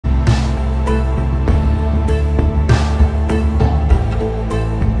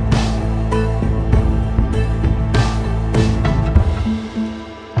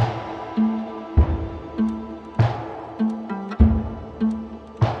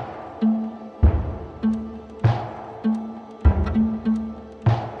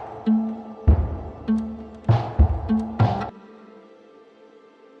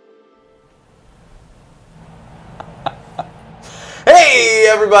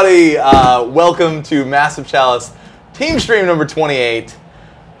everybody. Welcome to Massive Chalice Teamstream number 28.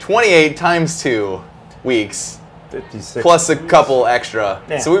 28 times 2 weeks. 56. Plus a couple extra.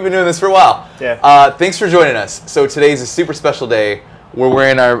 Yeah. So we've been doing this for a while. Yeah. Thanks for joining us. So today's a super special day. We're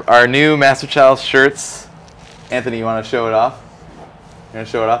wearing our new Massive Chalice shirts. Anthony, you want to show it off? You want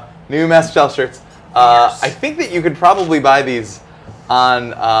to show it off? New Massive Chalice shirts. I think that you could probably buy these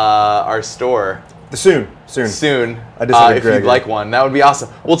on our store. Soon. If you'd like one, that would be awesome.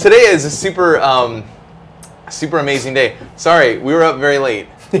 Well, today is a super amazing day. Sorry, we were up very late.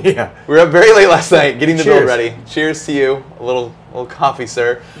 Yeah. We were up very late last night getting the build Cheers. ready. Cheers to you. A little coffee,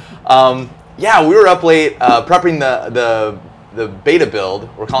 sir. Yeah, we were up late prepping the beta build.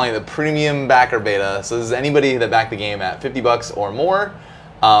 We're calling it the premium backer beta. So this is anybody that backed the game at $50 or more.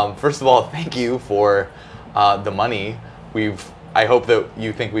 First of all, thank you for the money. I hope that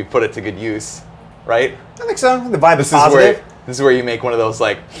you think we've put it to good use, right? I think so. The vibe is positive. This is where you make one of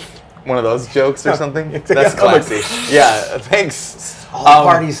those jokes or something. Exactly. That's classy. Yeah, thanks. All the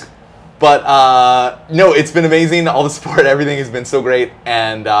parties. But no, it's been amazing. All the support, everything has been so great,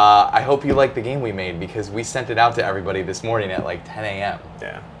 and I hope you like the game we made because we sent it out to everybody this morning at like 10 a.m.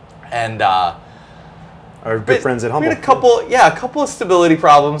 Yeah. And our good friends at Humble. We had a couple of stability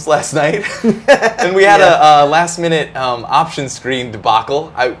problems last night, and we had a last-minute option screen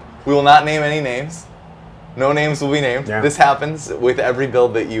debacle. We will not name any names. No names will be named. Yeah. This happens with every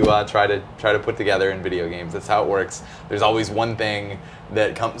build that you try to put together in video games. That's how it works. There's always one thing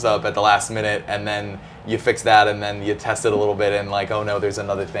that comes up at the last minute, and then you fix that, and then you test it a little bit, and like, oh no, there's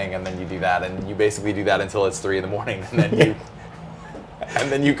another thing, and then you do that, and you basically do that until it's 3 in the morning, and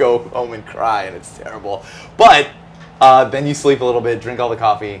then you go home and cry, and it's terrible. But then you sleep a little bit, drink all the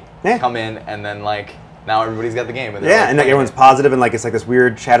coffee, come in, and then like now everybody's got the game. And and like everyone's positive, and like it's like this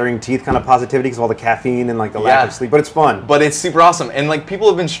weird chattering teeth kind of positivity because of all the caffeine and like the lack of sleep. But it's fun. But it's super awesome, and like people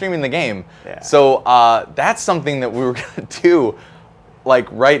have been streaming the game. Yeah. So that's something that we were gonna do. Like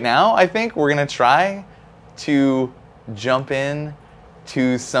right now, I think we're gonna try to jump in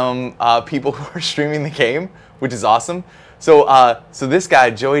to some people who are streaming the game, which is awesome. So so this guy,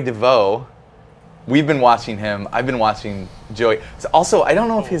 Joey DeVoe, we've been watching him. I've been watching Joey. So also, I don't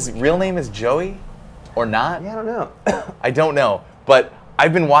know if his real name is Joey or not. Yeah, I don't know. I don't know. But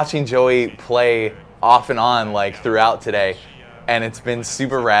I've been watching Joey play off and on like throughout today, and it's been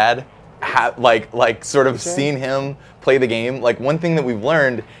super rad. Like sort of seeing him play the game. Like one thing that we've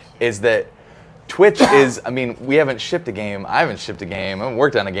learned is that Twitch is, I mean, we haven't shipped a game. I haven't shipped a game. I haven't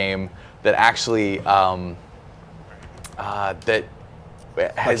worked on a game that actually that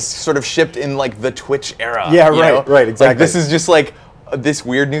has sort of shipped in like the Twitch era. Yeah, right, exactly. Like this is just like this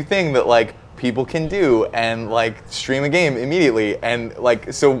weird new thing that like people can do and like stream a game immediately, and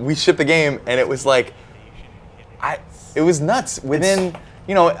like so we shipped the game and it was like it was nuts within.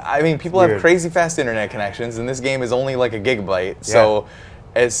 You know, I mean, people have crazy fast internet connections, and this game is only like a gigabyte. Yeah. So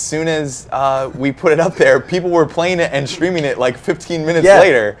as soon as we put it up there, people were playing it and streaming it like 15 minutes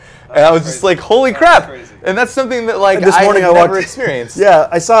later. And I was just like, holy crap. And that's something that like this morning I never experienced. Yeah,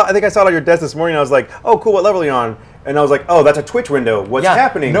 I think I saw it on your desk this morning. And I was like, oh, cool, what level are you on? And I was like, oh, that's a Twitch window. What's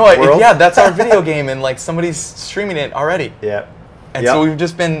happening? No, yeah, that's our video game, and like somebody's streaming it already. Yeah. And so we've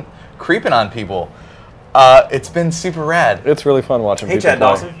just been creeping on people. It's been super rad. It's really fun watching people Chad play.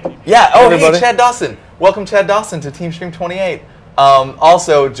 Dawson. Yeah, oh, hey, Chad Dawson. Welcome, Chad Dawson, to Teamstream 28.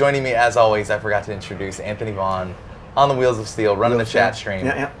 Also, joining me, as always, I forgot to introduce Anthony Vaughn on the Wheels of Steel, running the chat stream.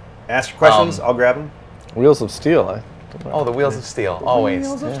 Yeah. Ask your questions, I'll grab them. Wheels of Steel, Oh, the Wheels of Steel, always.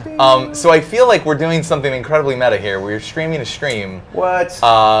 So I feel like we're doing something incredibly meta here. We're streaming a stream. What?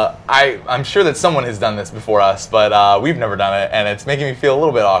 I'm sure that someone has done this before us, but we've never done it, and it's making me feel a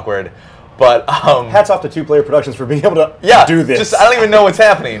little bit awkward. But hats off to 2-Player Productions for being able to do this. Just I don't even know what's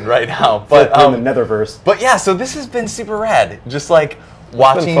happening right now. But in the Netherverse. But yeah, so this has been super rad. Just like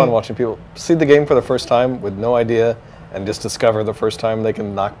watching. It's been fun watching people see the game for the first time with no idea, and just discover the first time they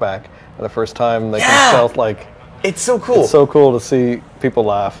can knock back, and the first time they can stealth. Like it's so cool. It's so cool to see people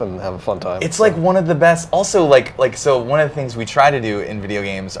laugh and have a fun time. It's like one of the best. Also, like so one of the things we try to do in video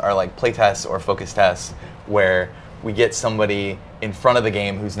games are like play tests or focus tests where we get somebody in front of the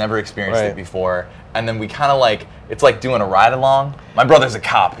game who's never experienced it before, and then we kind of like, it's like doing a ride along. My brother's a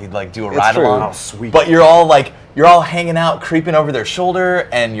cop, he'd like do a ride along. Oh, sweet. But you're all hanging out, creeping over their shoulder,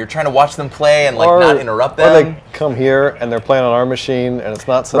 and you're trying to watch them play and like not interrupt them. Or they come here and they're playing on our machine, and it's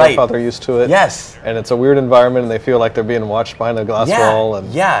not set up how they're used to it. Yes. And it's a weird environment, and they feel like they're being watched behind a glass wall.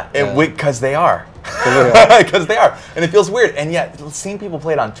 And because they are. Because they are. And it feels weird. And yet, seeing people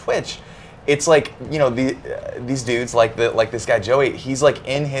play it on Twitch, it's like, you know, these dudes like this guy Joey, he's like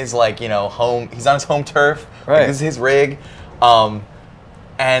in his like, you know, home, he's on his home turf, like this is his rig,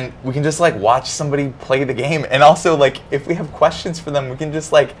 and we can just like watch somebody play the game. And also like if we have questions for them, we can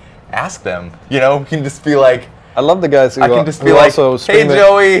just like ask them. You know, we can just be like, I love the guys who I can just be who like, also hey stream it.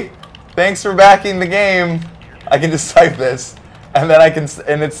 Joey, thanks for backing the game. I can just type this, and then I can,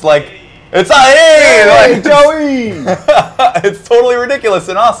 and it's like, it's hey, like, Joey! it's totally ridiculous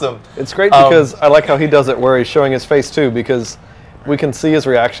and awesome. It's great because I like how he does it where he's showing his face too, because we can see his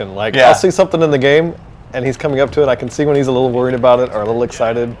reaction. Like Yeah. I'll see something in the game and he's coming up to it. I can see when he's a little worried about it or a little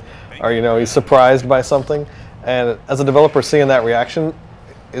excited or, you know, he's surprised by something. And as a developer, seeing that reaction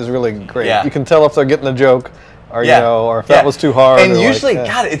is really great. Yeah. You can tell if they're getting a joke or, Yeah. you know, or if that was too hard. And or usually, like,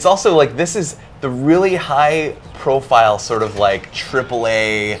 God, it's also like this is the really high profile sort of like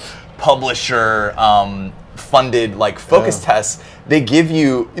AAA publisher funded like focus tests. They give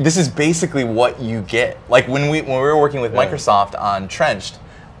you, this is basically what you get. Like when we were working with Microsoft on Trenched,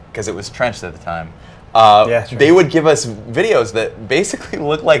 because it was Trenched at the time, they would give us videos that basically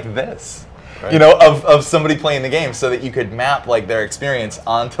look like this. Right. You know, of somebody playing the game, so that you could map like their experience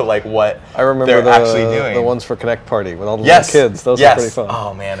onto like what I remember they're actually doing. the ones for Connect Party with all the little kids. Those are pretty fun.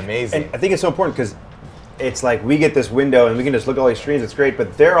 Oh man, amazing. And I think it's so important because it's like we get this window and we can just look at all these streams. It's great,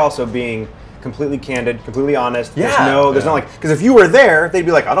 but they're also being completely candid, completely honest. Yeah. There's no like, because if you were there, they'd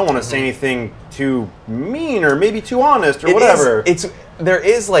be like, I don't want to say anything too mean or maybe too honest or whatever. There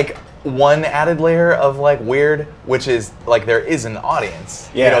is like one added layer of like weird, which is like there is an audience.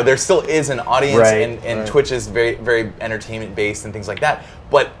 Yeah. You know, there still is an audience, Right, and right. Twitch is very, very entertainment based and things like that.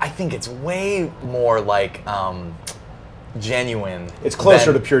 But I think it's way more like genuine. It's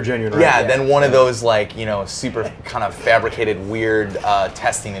closer than- to pure genuine, right? Yeah, than one of those like, you know, super kind of fabricated weird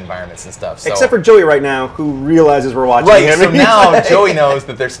testing environments and stuff. So, Except for Joey right now, who realizes we're watching right, him. so now Joey knows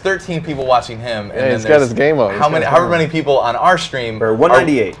that there's 13 people watching him, and then he's got there's his game on. however many people on our stream Or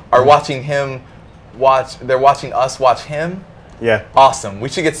 198. are watching him watch. They're watching us watch him. Yeah. Awesome. We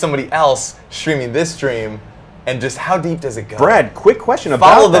should get somebody else streaming this stream, and just how deep does it go? Brad, quick question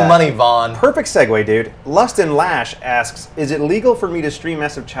about Follow the that. money, Vaughn. Perfect segue, dude. Lust and Lash asks, is it legal for me to stream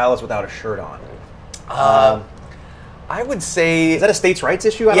Mess of Chalice without a shirt on? I would say. Is that a states' rights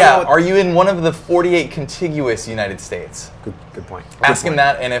issue? I yeah. don't know. Are you in one of the 48 contiguous United States? Good point. Ask Good him point.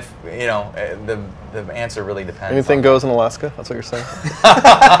 that, and if you know, the answer really depends. Anything on goes in Alaska? That's what you're saying?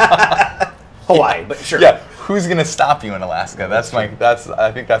 Hawaii, but sure. Yeah, who's gonna stop you in Alaska? I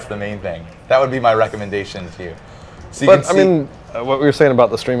think that's the main thing. That would be my recommendation to you. So you But can I mean, what we were saying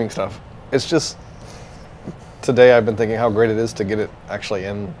about the streaming stuff, it's just today I've been thinking how great it is to get it actually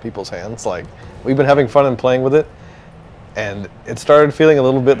in people's hands. Like we've been having fun and playing with it, and it started feeling a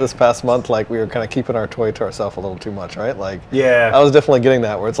little bit this past month like we were kind of keeping our toy to ourselves a little too much, right? Like Yeah. I was definitely getting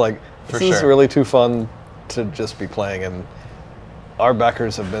that where it's like For this is sure. really too fun to just be playing, and our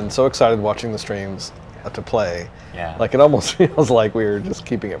backers have been so excited watching the streams to play. Yeah. Like it almost feels like we were just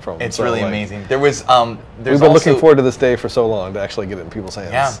keeping it from them. it's So, really like, amazing. There was We've been looking forward to this day for so long to actually get it in people's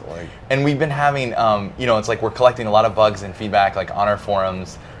hands. Yeah, Like, and we've been having, you know, it's like we're collecting a lot of bugs and feedback, like on our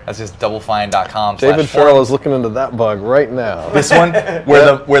forums. That's just doublefine.com. David Farrell is looking into that bug right now. This one,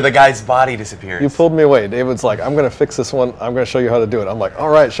 where the guy's body disappears. You pulled me away. David's like, I'm going to fix this one. I'm going to show you how to do it. I'm like, all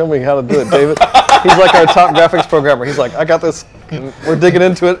right, show me how to do it, David. He's like our top graphics programmer. He's like, I got this. And we're digging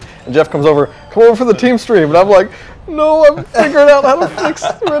into it. And Jeff comes over for the Teamstream. And I'm like, no, I'm figuring out how to fix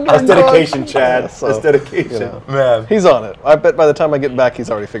rendering. That's dedication, bugs. Chad. Yeah, so, That's dedication. you know, Man, he's on it. I bet by the time I get back,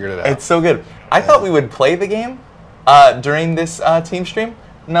 he's already figured it out. it's so good. I thought we would play the game during this team stream.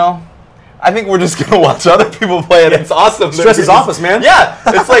 No. I think we're just gonna watch other people play it. It's awesome. Stress is off us, man. Yeah,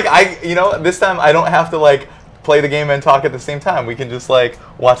 it's like this time I don't have to like play the game and talk at the same time. We can just like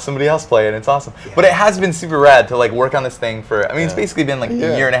watch somebody else play it. It's awesome. But it has been super rad to like work on this thing for. I mean, it's basically been like a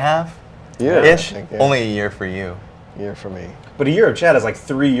year and a half, ish. I think, yeah. Only a year for you. Year for me. But a year of Chad is like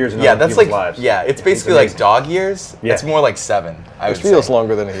 3 years in Yeah, other that's people's like lives. it's basically like amazing. dog years. Yeah. It's more like 7. I Which would feels say.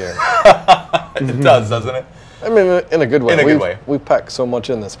 longer than a year. It does, doesn't it? I mean, in a good way. In a good way. We packed so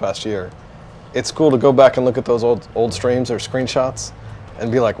much in this past year. It's cool to go back and look at those old streams or screenshots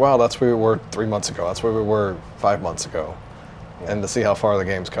and be like, wow, that's where we were 3 months ago. That's where we were 5 months ago. And to see how far the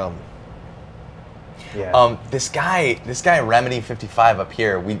game's come. Yeah. This guy Remedy 55 up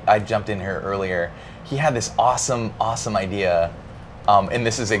here. I jumped in here earlier. He had this awesome idea, and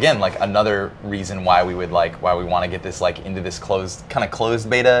this is again like another reason why we want to get this like into this closed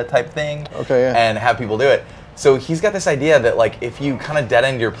beta type thing. Okay, yeah. And have people do it. So he's got this idea that like if you kind of dead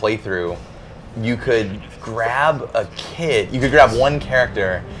end your playthrough, you could grab one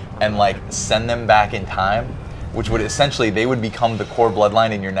character and like send them back in time, which would essentially they would become the core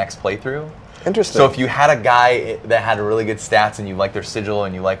bloodline in your next playthrough. Interesting. So if you had a guy that had really good stats and you like their sigil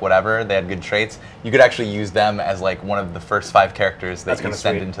and you like whatever, they had good traits, you could actually use them as like one of the first 5 characters that you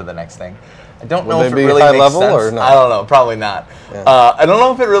send into the next thing. I don't know if it really high makes level sense. or not? I don't know, probably not. Yeah. I don't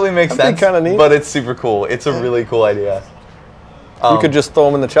know if it really makes sense, kinda neat. but it's super cool. It's a really cool idea. You could just throw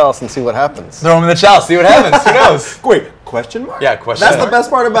them in the chalice and see what happens. Throw them in the chalice, see what happens. Who knows? Wait, question mark? Yeah, question That's mark. the best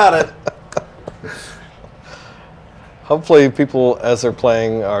part about it. Hopefully people, as they're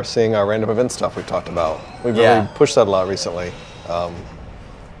playing, are seeing our random event stuff we talked about. We've really pushed that a lot recently.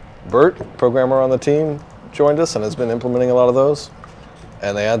 Bert, programmer on the team, joined us and has been implementing a lot of those.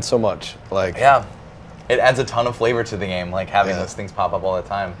 And they add so much. Like, Yeah. It adds a ton of flavor to the game, like having those things pop up all the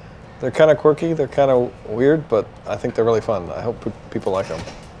time. they're kind of quirky, they're kind of weird, but I think they're really fun. I hope people like them.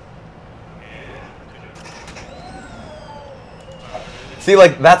 See,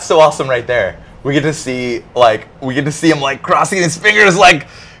 like, that's so awesome right there. We get to see him like crossing his fingers, like,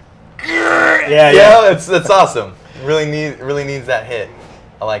 Yeah. It's awesome. Really needs that hit.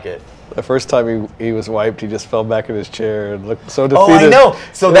 I like it. The first time he was wiped, he just fell back in his chair and looked so Oh, defeated. I know.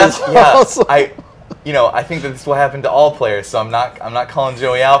 So that's awesome. I think that this will happen to all players. So I'm not calling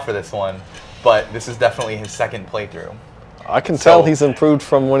Joey out for this one, but this is definitely his second playthrough. I can tell he's improved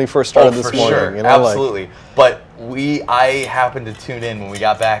from when he first started this morning. Sure. You know, Absolutely. But I happened to tune in when we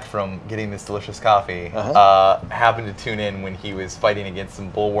got back from getting this delicious coffee. Happened to tune in when he was fighting against some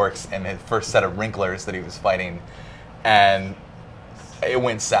bulwarks and his first set of wrinklers that he was fighting, and it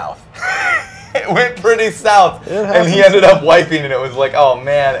went south. It went pretty south, and he ended up wiping, and it was like, oh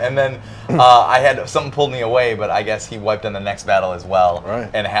man. And then I had something pulled me away, but I guess he wiped on the next battle as well. Right.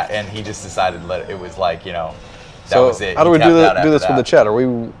 And he just decided that it was like, that so was it. how do He we tapped out do after this with that. the chat? Are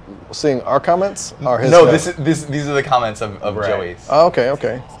we seeing our comments or his? No, comments? these are the comments of Right. Joey's. Oh,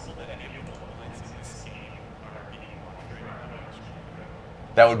 okay.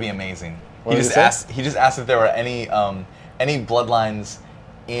 That would be amazing. What He did just he say? asked. He just asked if there were any bloodlines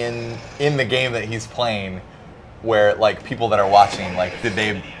in the game that he's playing, where like people that are watching, like did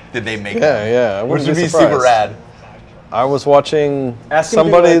they make them? Yeah. I Which wouldn't would be surprised. super rad. I was watching Ask him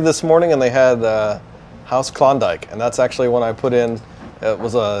somebody to, like- this morning, and they had House Klondike, and that's actually when I put in. It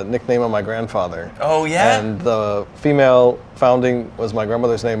was a nickname of my grandfather. Oh yeah. And the female founding was my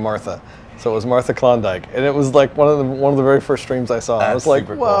grandmother's name, Martha. So it was Martha Klondike, and it was like one of the very first streams I saw. I was like,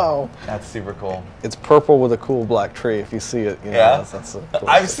 super wow. Cool. That's super cool. It's purple with a cool black tree. If you see it, you know, Yeah. that's a cool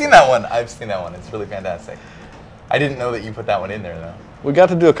I've seen that one. It's really fantastic. I didn't know that you put that one in there though. We got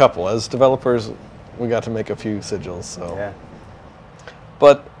to do a couple as developers. We got to make a few sigils. So. Yeah.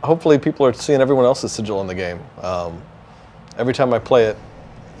 But hopefully people are seeing everyone else's sigil in the game. Every time I play it,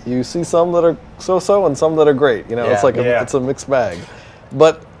 you see some that are so-so and some that are great. You know, it's like it's a mixed bag.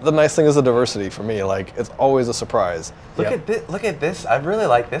 But the nice thing is the diversity for me. Like, it's always a surprise. Look at this. I really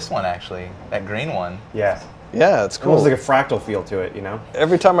like this one actually. That green one. Yeah. Yeah, it's cool. Almost like a fractal feel to it, you know?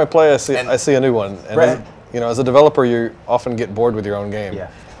 Every time I play, I see a new one. And Right. as a developer, you often get bored with your own game. Yeah.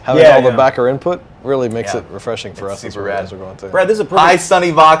 Having all the backer input really makes it refreshing for us as super we're rad. going through. Brad, this is a Hi, perfect...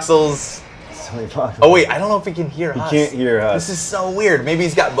 Sunny Voxels. Oh, Oh wait, I don't know if he can hear us. He can't hear us. This is so weird. Maybe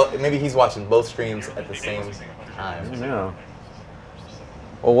he's watching both streams at the same time. No.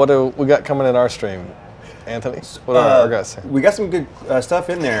 Well, what do we got coming in our stream, Anthony? What are our guys saying? We got some good stuff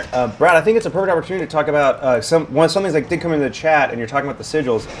in there. Brad, I think it's a perfect opportunity to talk about some things that did come into the chat, and you're talking about the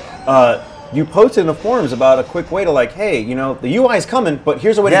sigils. You posted in the forums about a quick way to like, hey, the UI is coming, but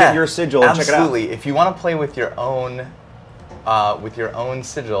here's a way to get your sigil and check it out. Absolutely. If you want to play with your own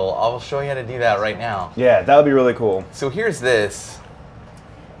sigil, I'll show you how to do that right now. Yeah, that would be really cool. So here's this.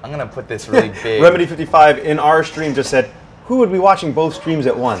 I'm gonna put this really big. Remedy55 in our stream just said, who would be watching both streams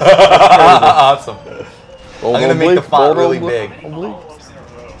at once? Awesome. I'm gonna make the font really big.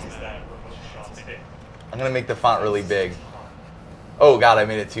 I'm gonna make the font really big. Oh god, I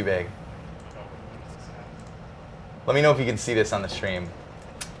made it too big. Let me know if you can see this on the stream.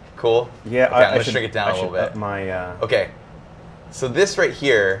 Cool? Yeah, okay, I'm gonna shrink it down a little bit. Okay. So this right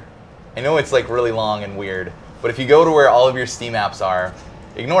here, I know it's like really long and weird, but if you go to where all of your Steam apps are,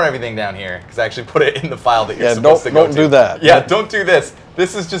 ignore everything down here, because I actually put it in the file that you're supposed to go to. Don't do that. Yeah, don't do this.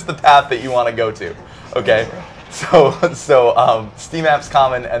 This is just the path that you want to go to. Okay? So Steam apps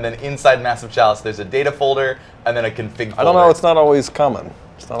common, and then inside Massive Chalice, there's a data folder, and then a config folder. I don't know. It's not always common.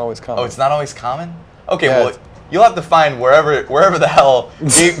 It's not always common. Oh, it's not always common? Okay, Yeah, well, you'll have to find wherever the hell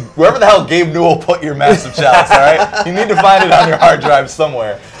Gabe Newell put your Massive Chalice, all right? You need to find it on your hard drive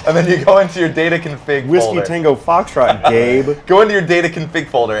somewhere. And then you go into your data config Whiskey folder. Tango Foxtrot, Gabe. Go into your data config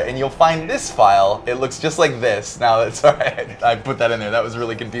folder, and you'll find this file. It looks just like this. Now, that's all right. I put that in there. That was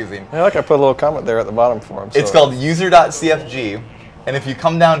really confusing. I put a little comment there at the bottom for him. It's called user.cfg. And if you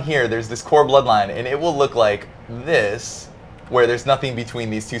come down here, there's this core bloodline, and it will look like this, where there's nothing between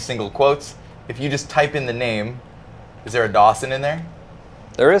these two single quotes. If you just type in the name, is there a Dawson in there?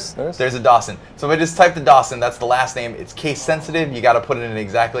 There is. There's a Dawson. So if I just type the Dawson, that's the last name. It's case sensitive. You got to put it in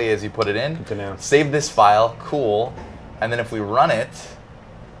exactly as you put it in. Good to know. Save this file. Cool. And then if we run it,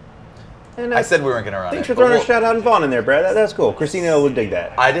 And I said we weren't going to run thanks it. for throwing a shout out and Vaughn in there, Brad. That's cool. Christina would dig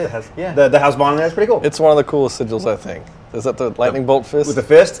that. I did. Yeah. The house Vaughn in there is pretty cool. It's one of the coolest sigils, I think. Is that the lightning bolt fist? With the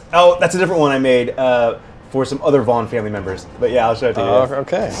fist? Oh, that's a different one I made for some other Vaughn family members. But yeah, I'll show it to you.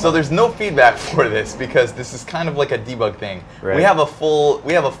 Okay. So there's no feedback for this because this is kind of like a debug thing. Right. We have a full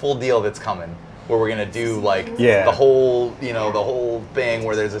deal that's coming where we're gonna do like the whole thing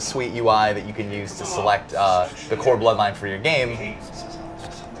where there's a sweet UI that you can use to select the core bloodline for your game.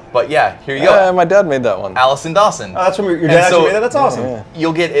 But yeah, here you Yeah, go. my dad made that one. Allison Dawson. Oh, that's from your dad actually made that? That's awesome. Yeah.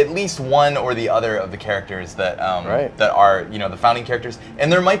 You'll get at least one or the other of the characters that Right. that are the founding characters,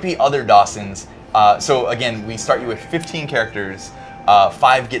 and there might be other Dawsons. So again, we start you with 15 characters.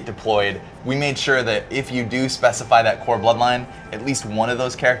 5 get deployed. We made sure that if you do specify that core bloodline, at least one of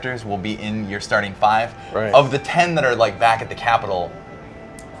those characters will be in your starting 5. Right. Of the 10 that are like back at the Capitol,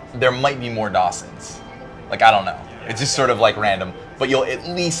 there might be more Dawsons. Like I don't know. It's just sort of like random, but you'll at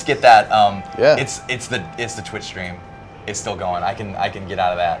least get that. Yeah. It's the Twitch stream. It's still going. I can get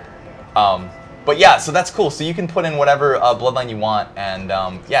out of that. But yeah, so that's cool. So you can put in whatever bloodline you want, and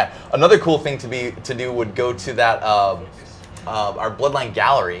yeah, another cool thing to do would go to that our bloodline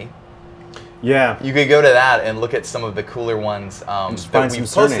gallery. Yeah. You could go to that and look at some of the cooler ones that find we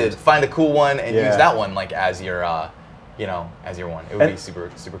some posted. surnames. Find a cool one and Yeah. use that one like as your as your one. It would be super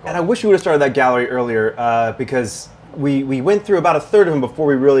cool. And I wish you would have started that gallery earlier because we went through about a third of them before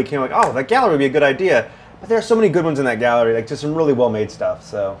we really came like, oh, that gallery would be a good idea. But there are so many good ones in that gallery, like just some really well-made stuff.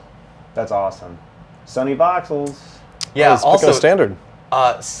 So that's awesome. Sunny Voxels. Yeah, also standard.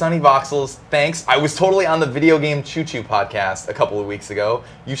 Sunny Voxels, thanks. I was totally on the Video Game Choo Choo podcast a couple of weeks ago.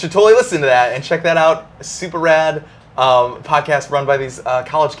 You should totally listen to that and check that out. Super rad podcast run by these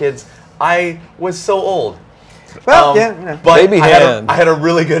college kids. I was so old. Well, yeah. But Baby hand. I had a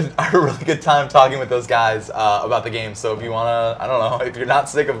really good time talking with those guys about the game. So if you wanna, I don't know, if you're not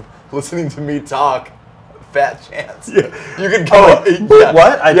sick of listening to me talk, fat chance. Yeah. You could go.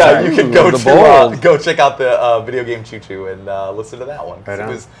 What? You could go check out the Video Game Choo Choo and listen to that one. Right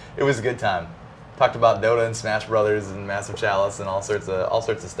on. It was a good time. Talked about Dota and Smash Brothers and Massive Chalice and all sorts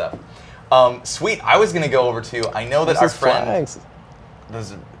of stuff. Sweet. I was gonna go over to. I know that our friend. Flags.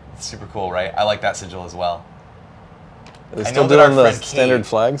 Those are super cool, right? I like that sigil as well. Are they I still know that our doing the friend standard Kate-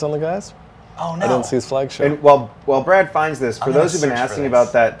 flags on the guys? Oh no. I didn't see his flag show. And while Brad finds this, for I'm gonna those who've been search for asking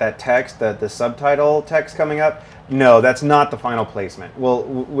this. about that text, the subtitle text coming up, no, that's not the final placement.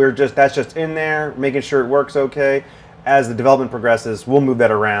 That's just in there, making sure it works okay. As the development progresses, we'll move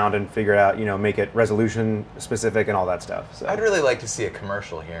that around and figure it out, make it resolution specific and all that stuff. So. I'd really like to see a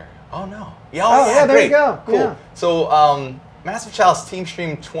commercial here. Oh no. Yeah, there great. you go. Cool. Yeah. So Massive Chalice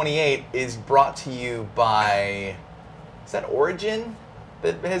Teamstream 28 is brought to you by. Is that Origin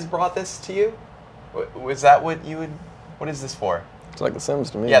that has brought this to you? Was that what you would? What is this for? It's like The Sims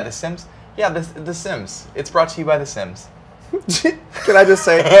to me. Yeah, The Sims. Yeah, the Sims. It's brought to you by The Sims. Can I just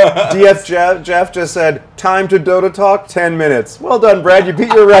say, DF Jeff just said, time to Dota talk, 10 minutes. Well done, Brad. You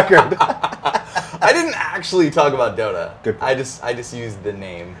beat your record. I didn't actually talk about Dota. Good I just used the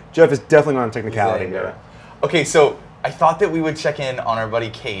name. Jeff is definitely on technicality Zang, there. Okay, so I thought that we would check in on our buddy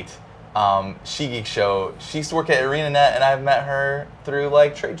Kate. She Geek Show. She used to work at ArenaNet, and I've met her through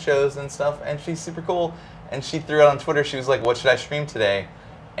like trade shows and stuff, and she's super cool. And she threw out on Twitter, she was like, "What should I stream today?"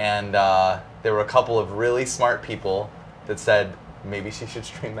 And there were a couple of really smart people that said maybe she should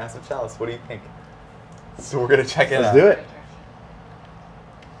stream Massive Chalice. What do you think? So we're gonna check in. Let's do it.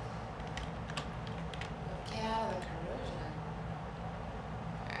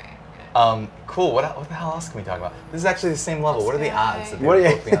 Cool. What the hell else can we talk about? This is actually the same level. What are the odds that What are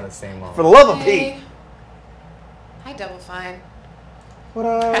they're you- both be on the same level? For the love of Pete. Hi, Double Fine. What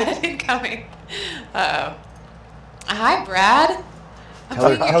up? Brad incoming. Uh-oh. Hi, Brad. I'm Tell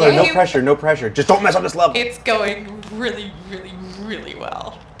her, playing tell your her, no game. pressure, no pressure. Just don't mess up this level. It's going really, really, really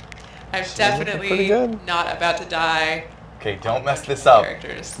well. I'm pretty definitely good. not about to die. Okay, don't mess this up.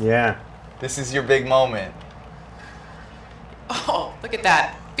 Characters. Yeah. This is your big moment. Oh, look at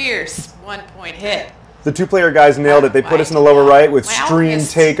that. Fierce 1-point hit. The two-player guys nailed it. They put us in the lower right with My Stream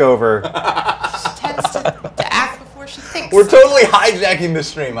alchemist. Takeover. She tends to act before she thinks. We're totally hijacking the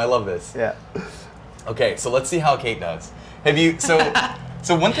stream. I love this. Yeah. Okay, so let's see how Kate does. Have you so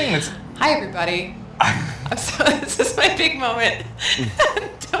one thing that's Hi, everybody. So this is my big moment.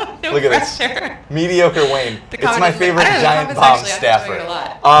 No Look at this. pressure. Mediocre Wayne. The It's my comments- favorite I don't know, the Giant comments Bomb actually have to tell you staffer. a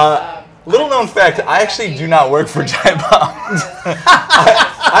lot. Little known fact, I actually do not work for Giant Bomb.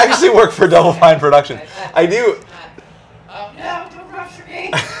 I actually work for Double Fine Productions. I do. Oh no, don't rupture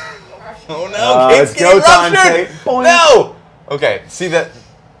me. Oh no, Kate's it's go getting time, ruptured. Kate. Boing. No. Okay, see that.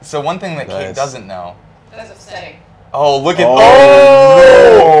 So one thing that Kate Nice. doesn't know. That's upsetting. Oh, look at.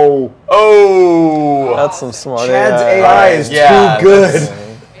 Oh, Oh. That's some smart Chad's AI. AI is Yeah, too good.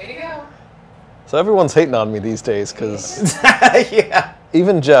 Way to go. So everyone's hating on me these days because Yeah.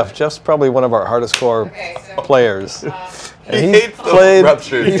 even Jeff's probably one of our hardest core Okay, so players. He And hates the played-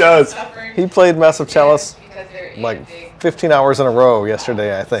 ruptures. He does. suffering He played Massive Chalice because they're eating like big 15 hours in a row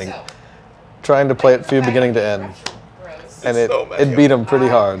yesterday, I think, trying to play it from beginning to end, gross. and it So many it beat him pretty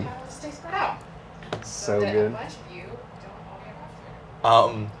hard. Stay spread out. So That a good. bunch of you don't all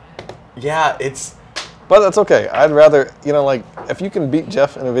get ruptured. Yeah, it's. But that's okay. I'd rather, like if you can beat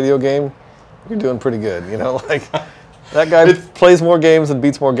Jeff in a video game, you're doing pretty good. Like that guy plays more games and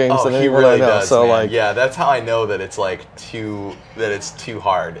beats more games Oh, than he anyone really I know. does. So man. like, yeah, that's how I know that it's too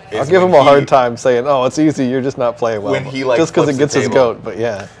hard. I'll is give when him a he- hard time saying, "Oh, it's easy. You're just not playing well." When he, like, just because it flips gets the his table. goat. But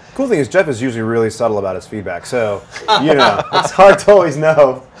yeah, Cool thing is Jeff is usually really subtle about his feedback, so it's hard to always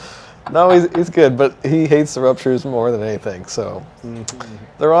know. no, he's good, but he hates the ruptures more than anything. So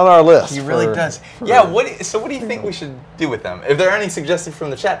they're on our list. He really for- does. for- Yeah. What do you think we should do with them? If there are any suggestions from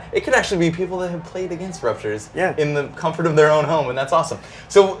the chat, it could actually be people that have played against ruptures Yeah. in the comfort of their own home, and that's awesome.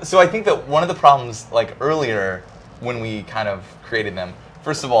 So I think that one of the problems, like earlier when we kind of created them,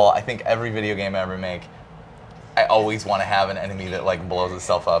 first of all, I think every video game I ever make, I always want to have an enemy that like blows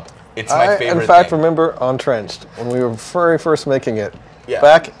itself up. It's my I, favorite in fact, thing. remember on Trenched when we were very first making it. Yeah.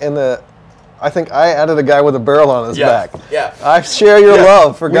 Back in the, I think I added a guy with a barrel on his Yeah, back. yeah. I share your Yeah.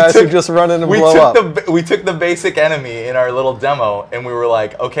 love for We guys took- who just run in and we blow took up. We took the basic enemy in our little demo, and we were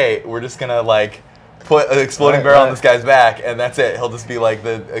like, okay, we're just gonna like put an exploding Right, barrel on right. this guy's back, and that's it. He'll just be like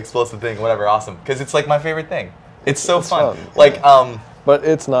the explosive thing, whatever, awesome. Because it's like my favorite thing. It's so It's fun. fun, Like, yeah. But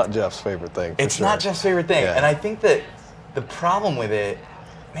it's not Jeff's favorite thing. for it's sure. not Jeff's favorite thing, Yeah. and I think that the problem with it,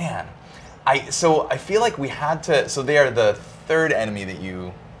 man, I feel like we had to. So they are the third enemy that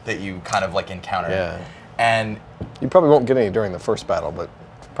you kind of like encounter. Yeah. And You probably won't get any during the first battle, but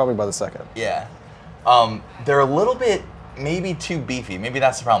probably by the second. yeah, they're a little bit maybe too beefy. Maybe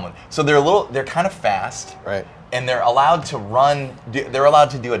that's the problem. So they're kind of fast. Right. And they're allowed to run. They're allowed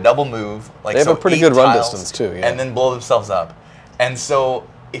to do a double move. Like They have so a pretty 8 good run tiles, distance, too, yeah. And then blow themselves up. And so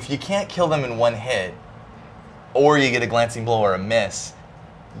if you can't kill them in one hit, or you get a glancing blow or a miss,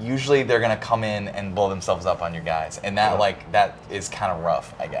 usually they're gonna come in and blow themselves up on your guys, and that is kind of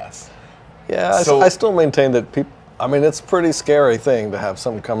rough, I guess. Yeah, So- I still maintain that people. I mean, it's a pretty scary thing to have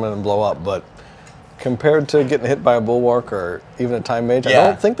someone come in and blow up, but compared to getting hit by a bulwark or even a time mage, I Yeah.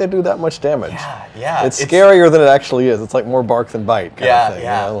 don't think they do that much damage. Yeah. It's scarier than it actually is. It's like more bark than bite kind Yeah, of thing.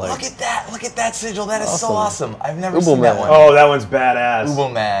 yeah. You know, like, Look at that sigil. That is so Awesome. awesome. I've never seen that Uberman. one. Oh, that one's badass.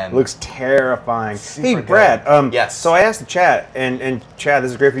 Uberman. Looks terrifying. Super Hey, good. Brad. Yes. So I asked the chat, and Chad, this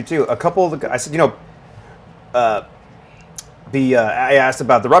is great for you too. A couple of the, I said, I asked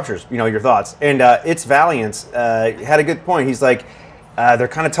about the ruptures. Your thoughts, and It's Valiance had a good point. He's like, they're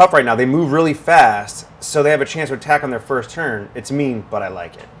kind of tough right now. They move really fast, so they have a chance to attack on their first turn. It's mean, but I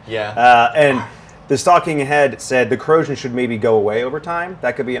like it. Yeah. And the Stalking Ahead said the corrosion should maybe go away over time.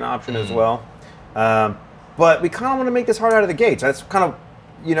 That could be an option as well. But we kind of want to make this hard out of the gates. That's kind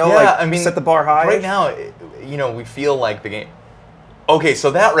of, set the bar high. Right now, we feel like the game. Okay,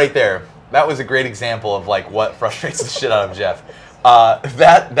 so that right there, that was a great example of like what frustrates the shit out of Jeff.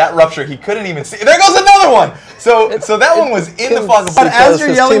 That rupture, he couldn't even see. There goes another one. So that one was in the fog of But war. as Because you're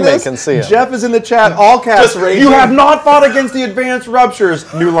his yelling teammate this, can see him. Jeff is in the chat, all caps. Just raging. You have not fought against the advanced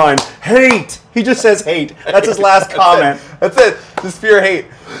ruptures. New line. Hate. He just says hate. That's his last comment. That's it. Just pure hate.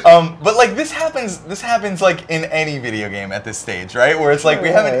 But like this happens like in any video game at this stage, right? Where it's like we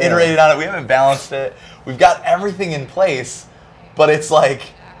haven't yeah. iterated on it, we haven't balanced it, we've got everything in place, but it's like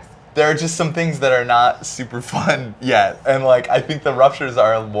there are just some things that are not super fun yet. And like I think the ruptures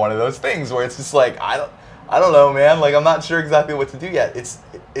are one of those things where it's just like I don't know, man. Like I'm not sure exactly what to do yet.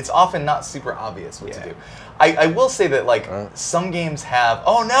 It's often not super obvious what to do. I will say that like some games have.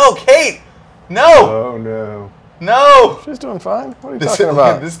 Oh no, Kate! No! Oh no. No! she's doing fine. What are you talking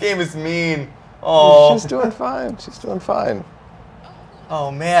about? This game is mean. Oh. She's doing fine. She's doing fine.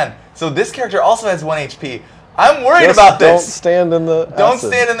 Oh man. So this character also has 1 HP. I'm worried Just about don't this. stand in the Don't acid.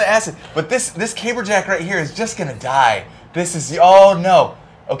 stand in the acid. But this caberjack right here is just gonna die. This is oh no.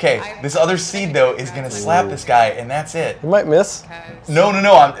 Okay, this other seed though is gonna slap this guy, and that's it. You might miss.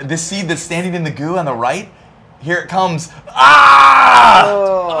 No. This seed that's standing in the goo on the right Here it comes. Ah!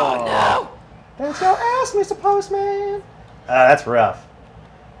 Oh no! That's your ass, Mr. Postman. That's rough.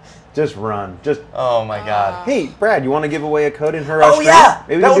 Just run. Just. Oh my God. Hey, Brad, you want to give away a code in her? Oh stream? yeah,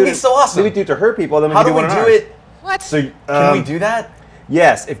 Maybe we that can would do be it- so awesome. Maybe we do it to her people, then we How can do do we one on do ours. it? What? So, Can we do that?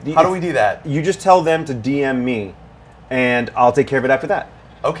 Yes. How do we do that? You just tell them to DM me, and I'll take care of it after that.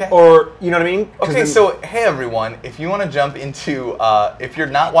 Okay. Or you know what I mean? 'Cause Okay, then- so hey everyone, if you want to jump into, if you're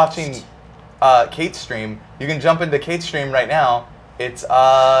not watching Kate's stream, you can jump into Kate's stream right now. It's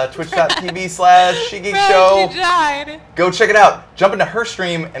twitch.tv/SheGeekShow. She died. Go check it out. Jump into her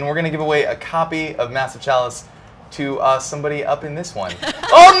stream, and we're gonna give away a copy of Massive Chalice to somebody up in this one.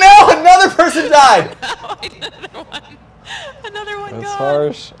 Oh no! Another person died. Another one. Another one That's gone.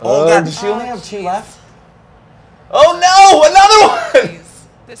 harsh. Oh god, does she Oh, only have 2 jeez. left? Oh no! Another one. Jeez,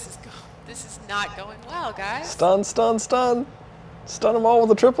 this is not going well, guys. Stun, stun, stun. Stun them all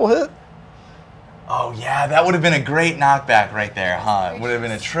with a triple hit. Oh yeah, that would have been a great knockback right there, huh? It would have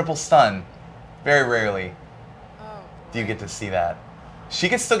been a triple stun. Very rarely Oh. do you get to see that. She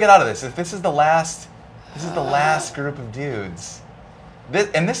can still get out of this. If this is the last group of dudes.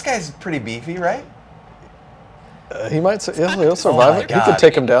 This guy's pretty beefy, right? He might. He'll survive my it. He God. could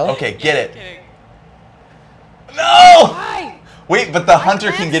take him down. Okay, get it. Kidding. No! Why? Wait, but the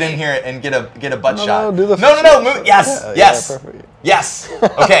hunter can get in here and get a butt No, shot. no, do the no, move. Yes, Yeah, yes, yeah, perfect. yes.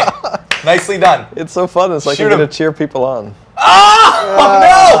 Okay, nicely done. It's so fun. It's like Shoot you get to him. cheer people on.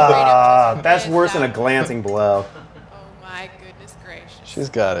 Oh that's worse than a glancing blow. Oh my goodness gracious. She's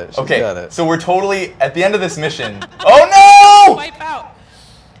got it. She's no! Okay, got it. so we're totally at the end of this mission. Oh no! Wipe out.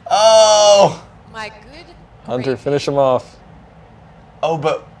 Oh, My good. Hunter, gravy. finish him off. oh,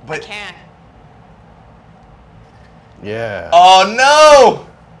 but I can't. Yeah. oh no!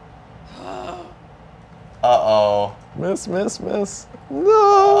 Uh-oh. Miss, miss, miss.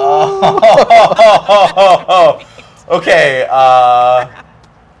 No. Oh. Okay,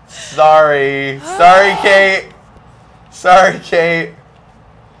 sorry, Kate. Sorry, Kate.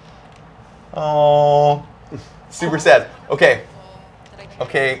 Oh, super sad. Okay, That I can't.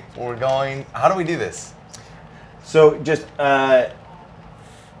 okay, we're going. How do we do this? So just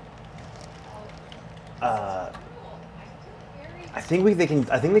I think they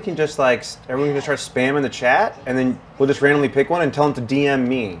can just like everyone can just start spamming the chat, and then we'll just randomly pick one and tell them to DM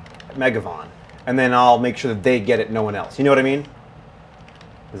me at Megavon, and then I'll make sure that they get it, no one else. You know what I mean?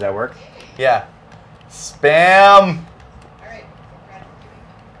 Does that work? Yeah. Spam. Alright,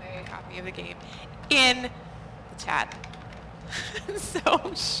 a copy of the game in the chat. So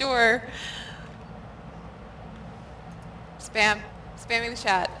I'm sure. Spamming the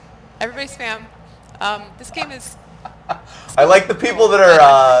chat. Everybody spam. This game is. I like the people that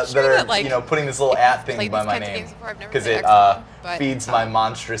are Sure that, like, putting this little if at you've thing played by these my kinds of name games before, I've never because played it XCOM, but, feeds my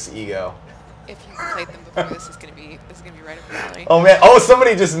monstrous ego. If you've played them before, this is gonna be right up your alley. Oh man! Oh,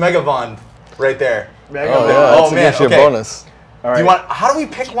 somebody just megavoned right there. Oh yeah. Oh, That man, gives you okay. a bonus. All right. Do you want? How do we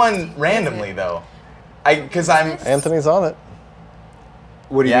pick one randomly though? Because I'm. Anthony's on it.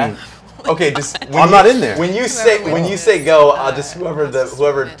 What do you Yeah. mean? Okay, just. I'm not in there. When you Whoever say wins go, this, I'll just whoever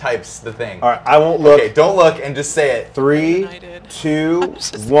wins. types the thing. All right, I won't look. Okay, don't look and just say it. 3, I did. 2, I'm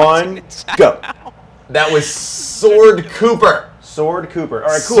just watching 1, the chat go. now. That was Sword Cooper. Sword Cooper. All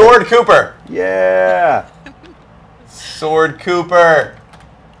right, cool. Sword Cooper. Yeah. Sword Cooper.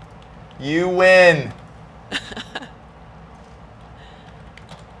 You win.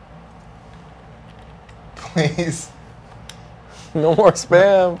 Please. No more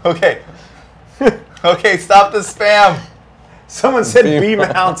spam. Okay. Okay, stop the spam. Someone said Beam beam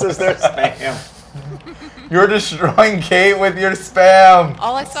mounts as their spam. You're destroying Kate with your spam.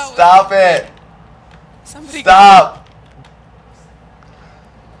 All I saw was Stop it. somebody. Stop.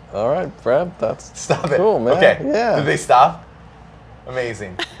 All right, Brad. That's Stop it. cool, man. Okay. Yeah. Did they stop?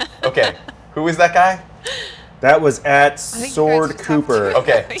 Amazing. Okay. Who is that guy? That was at think you Sword guys just have Cooper. to-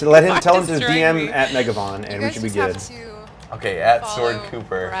 Okay. So let him You tell are him to destroying DM me. at Megavon, You and we guys should be just good. have to Okay, at follow Sword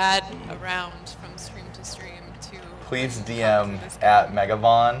Cooper. Brad around from stream to stream to. Please come to DM this at game.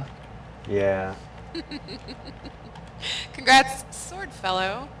 Megavon. Yeah. Congrats,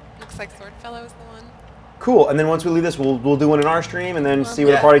 Swordfellow. Looks like Swordfellow is the one. Cool. And then once we leave this, we'll do one in our stream, and then see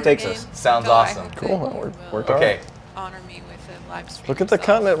where Yeah. the party takes us. Sounds Swordfellow, I awesome. hope Cool, that that you worked will out. Okay. Honor me with a live stream. Look at the yourself,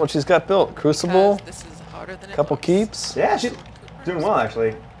 continent, what she's got built. Crucible, because This is harder than it couple looks. keeps. Yeah, she's doing well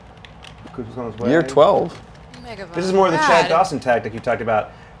actually. Cooper's on his way. Year 12. Megavon. This is more of the Chad Brad, Dawson tactic you talked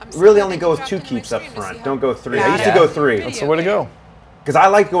about. I'm so Really glad only that go you with dropped 2 into my keeps up stream to see front. how Don't go 3. I bad used to Yeah. go 3. video That's the way to go. Because I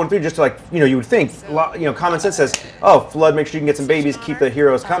like going 3 just to, like, you know, you would think, common sense says, oh, Flood, make sure you can get some babies, keep the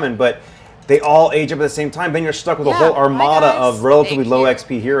heroes coming, but they all age up at the same time, then you're stuck with a Yeah, whole hi, armada guys. of relatively Thank low you.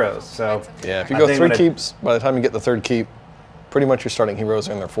 XP heroes. So Yeah, if you I go think 3 when keeps, by the time you get the 3rd keep, pretty much your starting heroes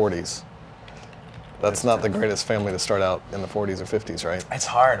are in their 40s. That's not the greatest family to start out in the 40s or 50s, right? It's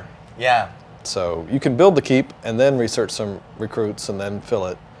hard. Yeah. So you can build the keep and then research some recruits and then fill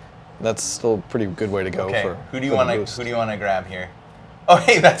it. That's still a pretty good way to go Okay. for Who do you for the want to boost. Who do you want to grab here? Oh,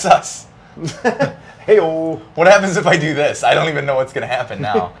 hey, that's us. Hey-oh. What happens if I do this? I don't even know what's gonna happen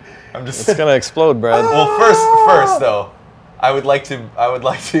now. I'm just. It's gonna explode, Brad. Well, first though, I would like to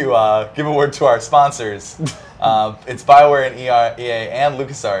give a word to our sponsors. It's BioWare and EA and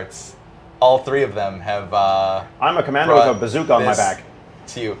LucasArts. All 3 of them have. I'm a commander with a brought bazooka on my this back.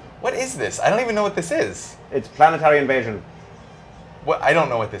 To you. What is this? I don't even know what this is. It's planetary invasion. What? I don't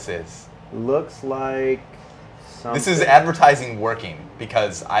know what this is. Looks like something. This is advertising working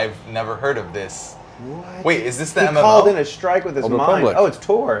because I've never heard of this. What? Wait, is this the He MMO? called in a strike with his Old mind. Republic. Oh, it's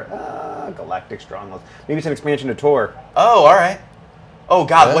Tor. Galactic Strongholds. Maybe it's an expansion to Tor. Oh, all right. Oh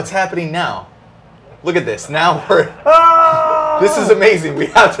God, Yeah. what's happening now? Look at this. Now we're. Ah! This is amazing. We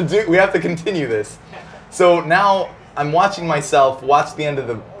have to continue this. So now I'm watching myself watch the end of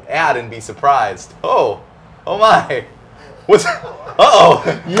the ad and be surprised. Oh my. What's? Uh-oh.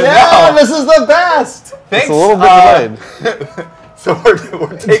 Yeah, this is the best. Thanks. It's a little bit delayed. So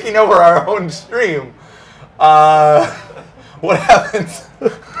we're taking over our own stream. What happens?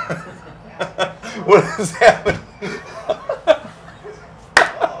 What is happening?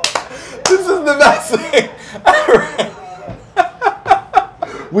 This is the best thing ever.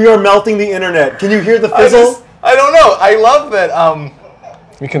 We are melting the internet. Can you hear the fizzle? I don't know. I love that.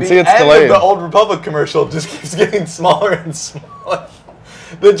 You can The see it's end delayed. of the Old Republic commercial just keeps getting smaller and smaller.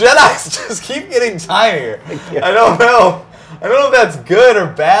 The Jedi's just keep getting tinier. Yeah. I don't know. I don't know if that's good or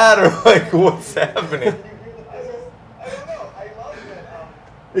bad or like what's happening.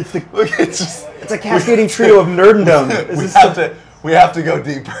 It's the Look, it's just it's a cascading trio of nerdendom. we have to go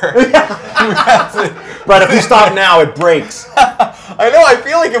deeper. We have to. But if you stop now, it breaks. I know. I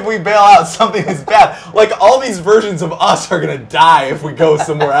feel like if we bail out, something is bad. Like all these versions of us are gonna die if we go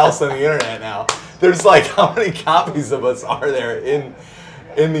somewhere else on the internet now. There's like how many copies of us are there in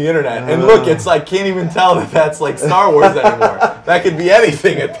the internet? And look, it's like can't even tell that that's like Star Wars anymore. That could be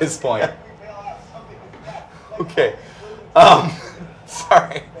anything at this point. Okay.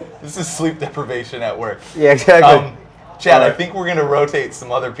 Sorry. This is sleep deprivation at work. Yeah, exactly. Chad, All I right. think we're gonna rotate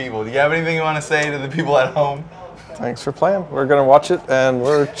some other people. Do you have anything you want to say to the people at home? Thanks for playing. We're gonna watch it and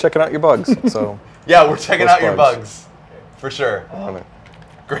we're checking out your bugs. So Yeah, we're checking Those out your bugs. bugs. For sure. on it.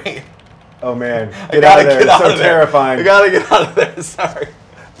 Great. Oh man, I get gotta out of there! get It's out so of there. terrifying. I gotta get out of there. Sorry.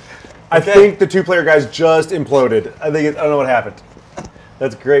 I Okay. think the 2-player guys just imploded. I don't know what happened.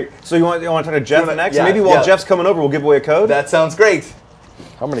 That's great. So you want to talk to Jeff wanna- next? yeah, Maybe while yeah. Jeff's coming over, we'll give away a code. That sounds great.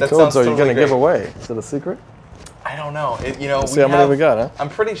 How many That codes sounds are you totally gonna give great. away? Is it a secret? I don't know. See how many we got, huh? I'm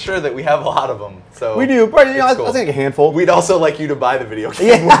pretty sure that we have a lot of them. So we do, but it's I cool. think a handful. We'd also like you to buy the video game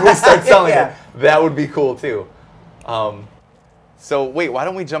Yeah. when we start selling Yeah. it. That would be cool too. So wait, why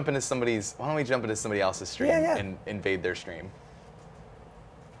don't we jump into somebody else's stream Yeah. and invade their stream?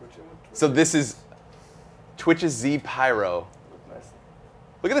 So this is Twitch's Z Pyro.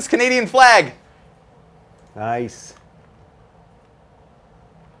 Look at this Canadian flag. Nice.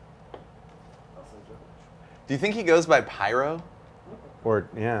 Do you think he goes by Pyro? Or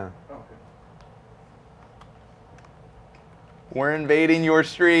yeah. We're invading your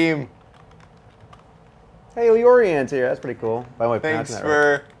stream. Hey, Leorian's here. That's pretty cool. By the way, Thanks pronouncing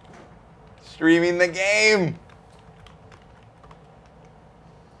that right. for streaming the game.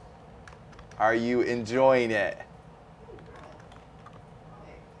 Are you enjoying it?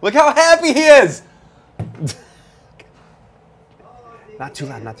 Look how happy he is. Not too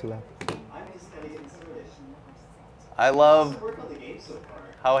loud. Not too loud. I love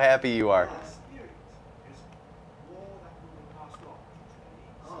how happy you are.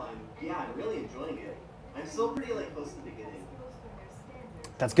 Yeah, I'm really enjoying it. I'm still pretty close to the beginning.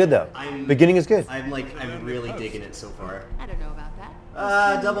 That's good though. Beginning is good. I'm really digging it so far. I don't know about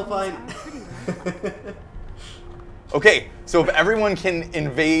that. Double fine. Okay, so if everyone can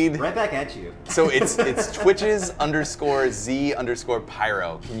invade, Right back at you. so it's Twitches _Z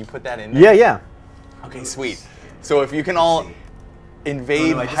 _Pyro. Can you put that in there? Yeah. Okay, sweet. So if you can all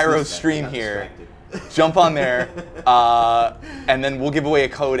invade Oh, no, I just Pyro's missed that. I stream got here, distracted. jump on there, and then we'll give away a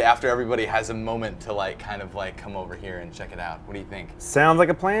code after everybody has a moment to kind of come over here and check it out. What do you think? Sounds like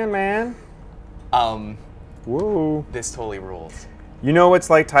a plan, man. Woo. This totally rules. You know what's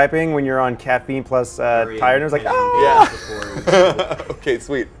like typing when you're on caffeine plus tiredness? Like, Yeah. ah! Okay,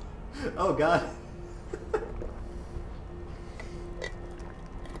 sweet. Oh god.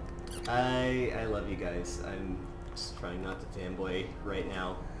 I love you guys. I'm just trying not to fanboy right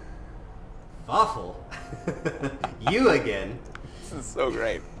now. Fawful. You again. This is so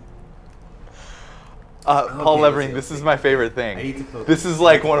great. Paul Levering, this is my favorite I need to thing. focus. This is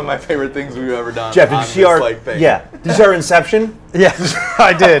like one of my favorite things we've ever done. Jeff, did on you see this, our like, thing. yeah? Did you see our Inception? Yeah,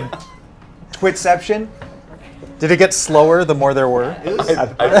 I did. Twitception. Did it get slower the more there were? I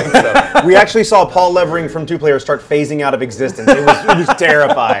think so. We actually saw Paul Levering from Two Players start phasing out of existence. It was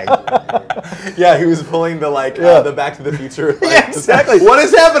terrifying. Yeah, he was pulling the the Back to the Future. Like, Yeah, exactly. What is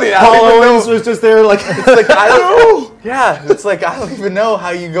happening? I Paul don't even know. Owens was just there like, It's like I don't. Yeah, it's like I don't even know how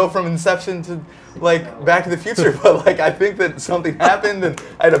you go from Inception to like Back to the Future, but like I think that something happened, and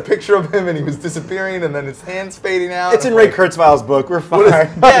I had a picture of him, and he was disappearing, and then his hands fading out. it's in Ray Kurzweil's book. We're fine.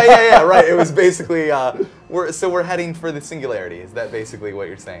 Yeah, right. It was basically we're heading for the singularity. Is that basically what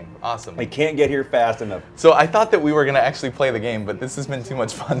you're saying? Awesome. I can't get here fast enough. So I thought that we were gonna actually play the game, but this has been too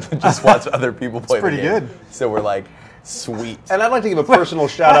much fun to just watch other people play pretty the game. good. So we're like, sweet. And I'd like to give a personal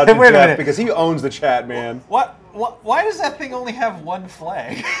shout out to wait a Jeff minute. because he owns the chat, man. What? Why does that thing only have one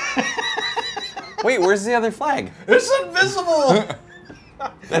flag? Wait, where's the other flag? It's invisible.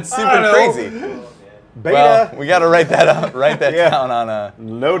 That's super don't know. crazy. Beta Well, we gotta write that up. Write that Yeah. down on a.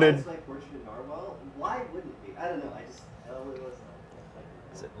 loaded. It's like Portrait of Narwhal. Why wouldn't it be? I don't know. I don't know what it was.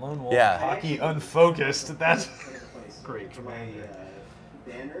 Is it Lone Wolf? Yeah. Hockey unfocused. That's Great. For my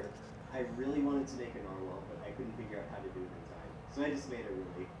banner, I really wanted to make a narwhal, but I couldn't figure out how to do it in time. So I just made it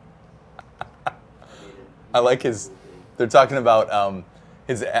really. I like his. They're talking about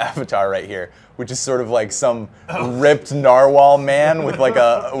his avatar right here, which is sort of like some ripped narwhal man with like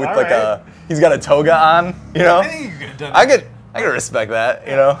a he's got a toga on, you know. I think you could have done. I could respect that,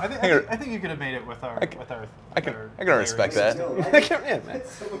 you know. I think you could have made it with our I can respect that. No, Yeah, man. I had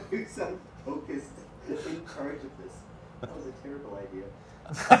someone who's unfocused in charge of this. That was a terrible idea.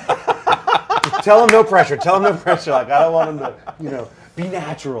 Tell him no pressure. Tell him no pressure. Like I don't want him to, be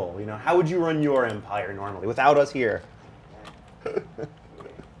natural. How would you run your empire normally without us here?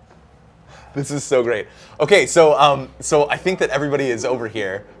 This is so great. Okay, so I think that everybody is over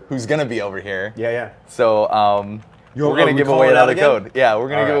here who's gonna be over here. Yeah. So we're gonna give away another code. Yeah, we're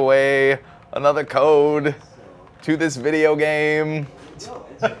gonna give away another code to this video game. No,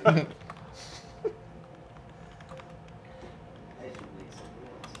 it's okay. I should make something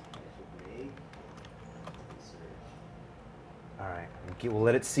else. I should make research. All right. We'll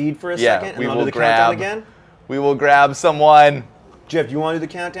let it seed for a Yeah, second, and we then I'll will do the countdown grab- again. We will grab someone. Jeff, do you want to do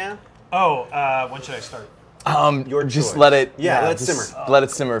the countdown? Oh, when should I start? Your Just choice. let it. Yeah, let it just simmer. Let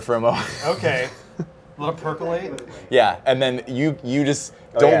it simmer for a moment. Okay. Let it percolate. Yeah, and then you just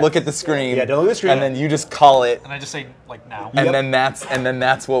don't yeah. look at the screen. Yeah, don't look at the screen. And then you just call it. And I just say like now. And then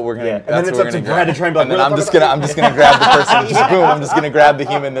that's what we're gonna. Yeah, and That's then it's what up we're to gonna Brad grab. to try and be like, And then "What I'm the just fuck gonna grab the person. Just boom. I'm just gonna grab the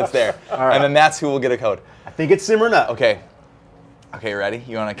human that's there. right. And then that's who will get a code. I think it's simmering up. Okay. Okay, ready?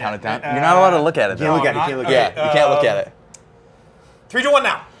 You want to count it down? You're not allowed to look at it. Can't though. look at it. not- Can't look okay. at it. Yeah, you can't look at it. 3, 2, 1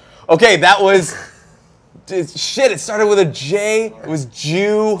 now. Okay, that was. Shit! It started with a J. It was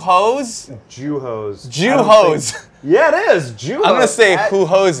Jew hose. Jew-hose. Jew hose. Yeah, it is. Jew-hose. I'm gonna say At- Hu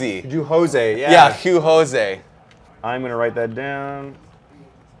Hosey. Jew-hose, yeah. Yeah, Hugh Jose. I'm going to write that down.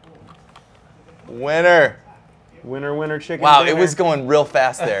 Winner. Winner, winner, chicken Wow, it dinner. was going real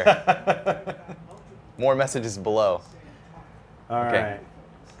fast there. More messages below. All okay. right.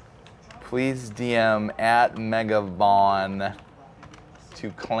 Please DM at Megavon to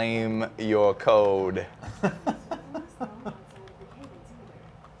claim your code.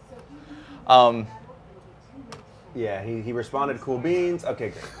 Yeah, he responded, cool beans. Okay,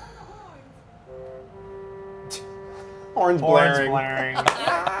 great. Horns blaring.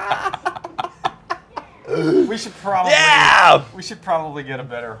 We should probably. Yeah! We should probably get a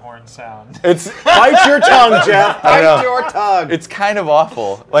better horn sound. It's Bite your tongue, Jeff. I know. Bite your tongue. it's kind of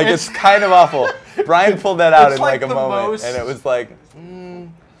awful. Like it's kind of awful. Brian pulled that out It's in like like a the moment, most- and it was like, all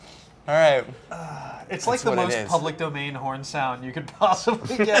right. It's like That's the what it most is. public domain horn sound you could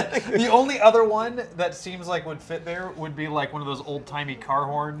possibly get. The only other one that seems like would fit there would be like one of those old timey car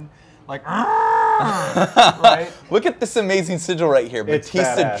horn, like right. Look at this amazing sigil right here. It's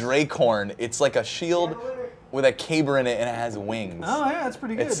Batista badass. Dracorn. It's like a shield with a caber in it, and it has wings. Oh yeah, that's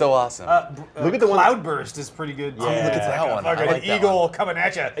pretty good. It's so awesome. Look at the one- Cloudburst is pretty good too. look at that one. I Fucking like that eagle coming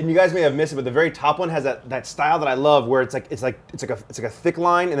at you. And you guys may have missed it, but the very top one has that style that I love, where it's like a thick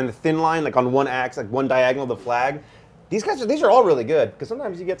line and then a thin line, like on one axis, like one diagonal of the flag. These are all really good because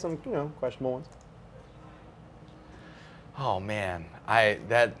sometimes you get some questionable ones. Oh man,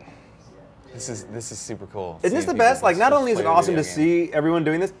 This is super cool. Isn't this seeing the people best? Like, just not only is play it a awesome video to game. see everyone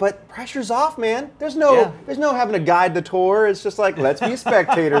doing this, but pressure's off, man. There's no having to guide the tour. It's just like, let's be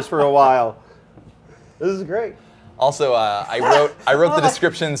spectators for a while. This is great. Also, I wrote the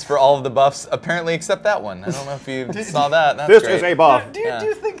descriptions for all of the buffs, apparently except that one. I don't know if you saw that. That's This great. is a buff. Do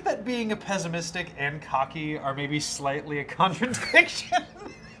you think that being a pessimistic and cocky are maybe slightly a contradiction?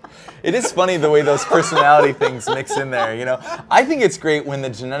 It is funny the way those personality things mix in there, you know? I think it's great when the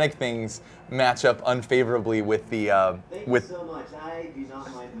genetic things match up unfavorably with the, Thank you so much. I do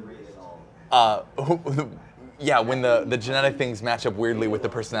not mind the raid at all. yeah, when the genetic things match up weirdly with the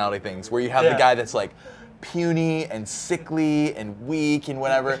personality things, where you have the Yeah. guy that's like puny and sickly and weak and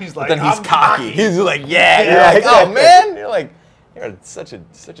whatever, He's but like, then he's "I'm cocky. cocky." He's like, yeah, you're Yeah, like, oh exactly. man, you're like, you're such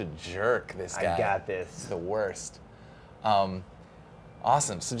a jerk, this guy. I got It's this. the worst.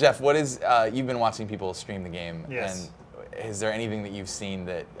 Awesome. So Jeff, what is you've been watching people stream the game, Yes. and is there anything that you've seen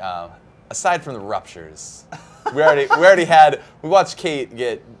that aside from the ruptures, we watched Kate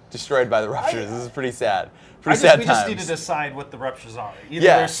get destroyed by the ruptures. This is pretty sad. Pretty sad we times. just need to decide what the ruptures are. Either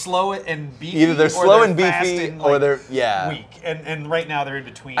Yeah. they're slow and beefy, Either they're or slow they're and fast beefy, and, or like, they're weak. And right now they're in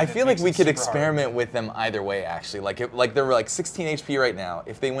between. I It feel like makes we it could super hard. experiment with them either way, actually. Like they were like 16 HP right now.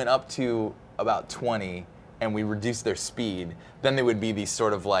 If they went up to about 20 and we reduced their speed, then they would be these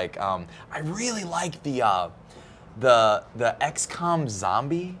sort of like. I really like the XCOM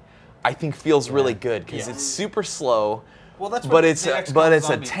zombie. I think feels really good because Yeah. it's super slow. Well, that's what but it's the a, XCOM but it's a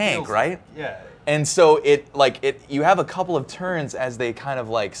zombie tank, feels right? like. Yeah. And so you have a couple of turns as they kind of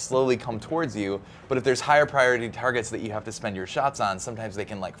like slowly come towards you, but if there's higher priority targets that you have to spend your shots on, sometimes they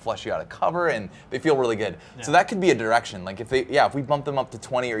can like flush you out of cover and they feel really good. So Yeah. that could be a direction. Like if we bump them up to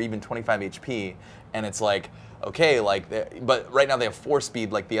 20 or even 25 HP and it's like, okay, but right now they have 4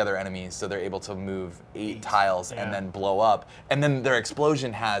 speed like the other enemies, so they're able to move 8 tiles Yeah. and then blow up. And then their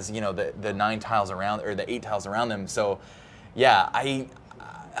explosion has, the 9 tiles around, or the 8 tiles around them. So yeah,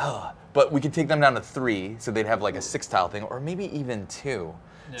 but we could take them down to 3, so they'd have like a 6 tile thing, or maybe even 2,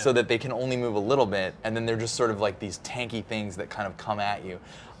 so that they can only move a little bit, and then they're just sort of like these tanky things that kind of come at you.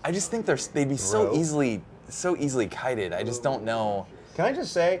 I just think they'd be so easily kited. I just don't know. Can I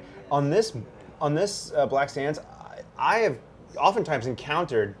just say, on this Black Sands, I have oftentimes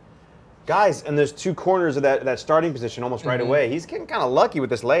encountered guys, and there's 2 corners of that starting position almost right away. He's getting kind of lucky with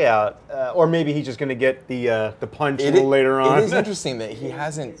this layout, or maybe he's just going to get the punch a little later on. It is interesting that he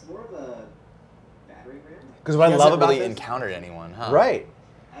hasn't. It's more of a battering ram. Because what I love about really this, encountered anyone, huh? right,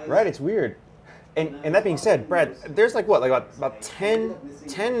 it's weird. And that being said, Brad, there's about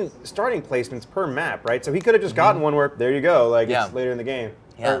 10 starting placements per map, right? So he could have just gotten one where there you go, like it's later in the game.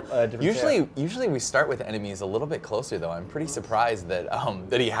 Yeah. Or, different Usually we start with enemies a little bit closer though. I'm pretty surprised that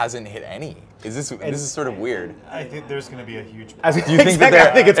that he hasn't hit any. This is sort of weird. I think there's going to be a huge. Do Do you think that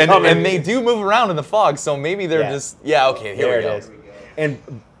I think it's and, coming. and they do move around in the fog, so maybe they're just okay. Here There we go. it is.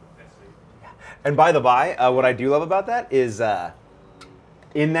 And by the by, what I do love about that is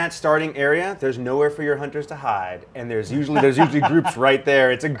in that starting area, there's nowhere for your hunters to hide, and there's usually groups right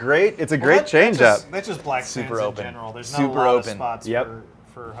there. It's a great change up. That's just Black Sands Super open. in general. There's Super not a lot open. of spots Yep.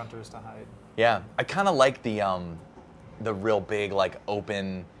 for hunters to hide. Yeah, I kind of like the real big like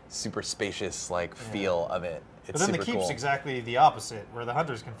open, super spacious like feel of it. It's But then the super keep's cool. exactly the opposite, where the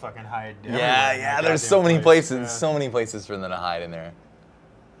hunters can fucking hide. everywhere Yeah, in yeah. that There's goddamn so many place. places, Yeah. so many places for them to hide in there.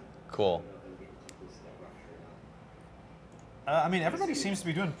 Cool. I mean, everybody seems to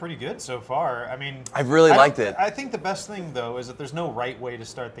be doing pretty good so far. I mean, I've really liked it. I think the best thing though is that there's no right way to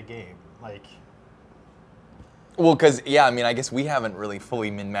start the game. Like, Well, because I mean, I guess we haven't really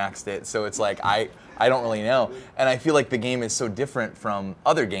fully min-maxed it, so it's like I don't really know, and I feel like the game is so different from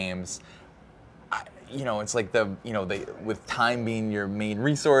other games. It's like with time being your main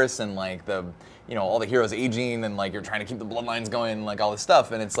resource, and like all the heroes aging, and like you're trying to keep the bloodlines going, and like all this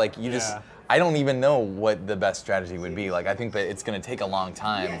stuff, and it's like I don't even know what the best strategy would be. Like I think that it's going to take a long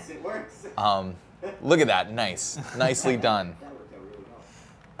time. Yes, it works. Look at that, nicely done.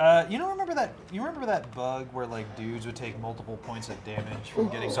 you remember that bug where like dudes would take multiple points of damage from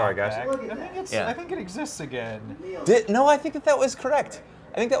getting Sorry, knocked guys. back? Look at I think that. it's. Yeah. I think it exists again. No, I think that was correct.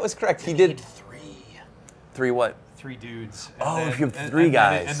 I think that was correct. He did 3 what? 3 dudes. Oh, and if you have then- 3 and then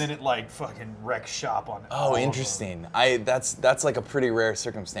guys. and then it like fucking wrecks shop on it. Oh, interesting. That's like a pretty rare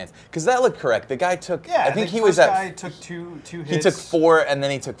circumstance because that looked correct. The guy took. Yeah, I think the he was first at. guy took two hits. He took 4 and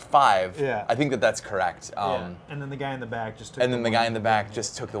then he took 5. Yeah. I think that's correct. Yeah. And then the guy in the back just took. And then the one guy in the hit. back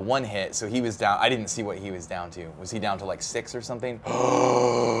just took the 1 hit, so he was down. I didn't see what he was down to. Was he down to like 6 or something?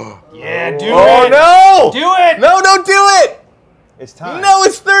 Yeah, do Oh it. no! Do it. No, don't do it! It's time. No,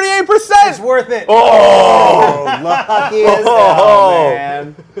 it's 38%. It's worth it. Oh, lucky as hell,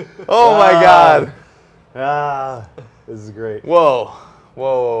 man. Oh my God. This is great. Whoa. Whoa,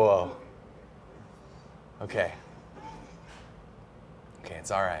 whoa, whoa. Okay. Okay,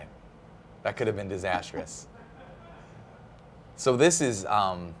 it's all right. That could have been disastrous. So this is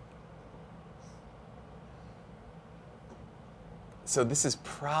so this is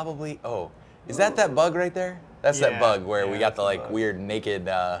probably, oh, is that bug right there? That's that bug where we got the like weird naked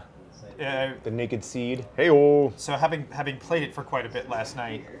Yeah. The naked seed. Hey-oh. So having played it for quite a bit last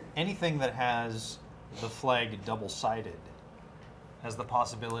night, anything that has the flag double-sided has the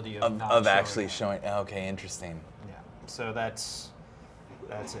possibility of not of showing actually up. showing. Okay, interesting. Yeah. So that's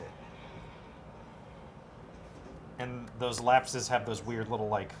it. And those lapses have those weird little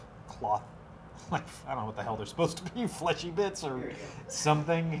like cloth, like I don't know what the hell they're supposed to be, fleshy bits or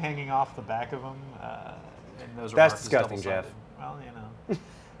something hanging off the back of them. And those are That's marked as disgusting, double-sided. Jeff. Well, you know.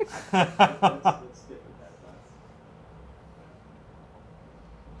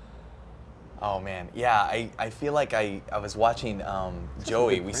 Oh man, yeah. I feel like I was watching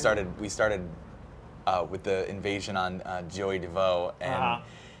Joey. We started with the invasion on Joey DeVoe, and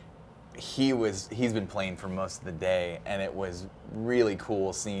he's been playing for most of the day, and it was really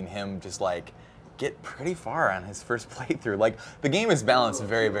cool seeing him just like get pretty far on his first playthrough. Like the game is balanced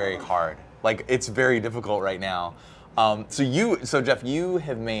very, very hard. Like it's very difficult right now. So Jeff, you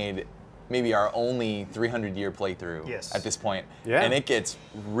have made maybe our only 300-year playthrough at this point. Yeah. And it gets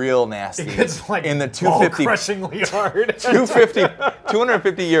real nasty. It gets like in the 250 crushingly hard.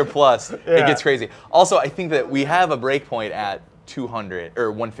 250-year plus. It gets crazy. Also, I think that we have a breakpoint at 200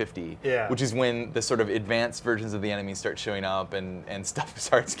 or 150, which is when the sort of advanced versions of the enemies start showing up and stuff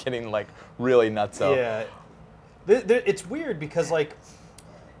starts getting like really nutso. Yeah. It's weird because like,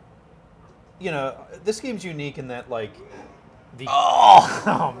 you know, this game's unique in that like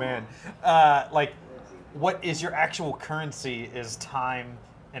oh man, like what is your actual currency is time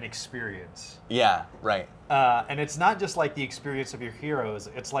and experience. Yeah, right. And it's not just like the experience of your heroes,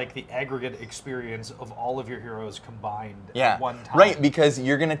 it's like the aggregate experience of all of your heroes combined at one time. Right, because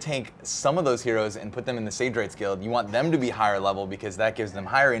you're going to take some of those heroes and put them in the Sage Rights Guild. You want them to be higher level because that gives them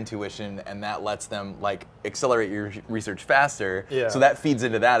higher intuition and that lets them like accelerate your research faster. Yeah. So that feeds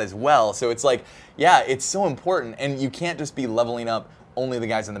into that as well. So it's like, yeah, it's so important. And you can't just be leveling up only the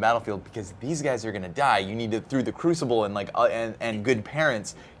guys on the battlefield because these guys are gonna die. You need to, through the crucible and like and good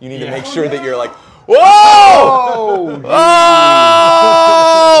parents, you need to make sure that you're like, whoa,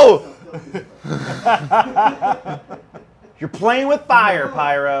 oh, You're playing with fire,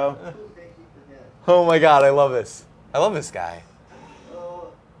 Pyro. oh my God, I love this. I love this guy.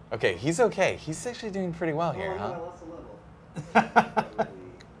 Okay, he's okay. He's actually doing pretty well here, huh?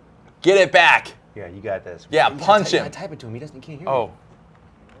 Get it back. Yeah, you got this. Yeah, You punch gotta him. type it to him. He can't hear you. Oh,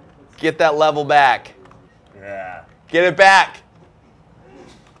 get that level back. Yeah. Get it back.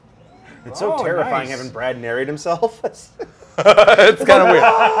 It's so Oh, terrifying nice. having Brad narrate himself. It's kind of weird.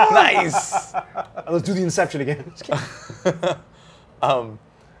 Nice. Let's do the Inception again.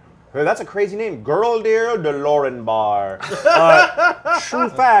 Hey, that's a crazy name. Girl Dear de Lorenbar. True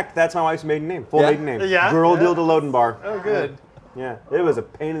fact, that's my wife's maiden name. Full maiden name. Yeah? Girl Deal de Lodenbar. Oh, good. Yeah, it was a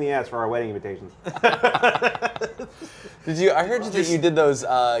pain in the ass for our wedding invitations. Did you? I heard that you did those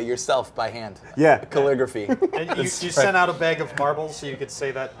yourself by hand. Yeah. Calligraphy. And you sent out a bag of marbles so you could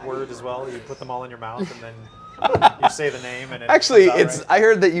say that word as well. You put them all in your mouth and then you say the name and it Actually, comes out it's. right. I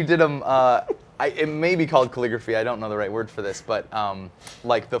heard that you did them. It may be called calligraphy. I don't know the right word for this, but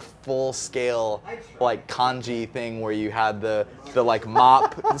like the full scale like kanji thing where you had the like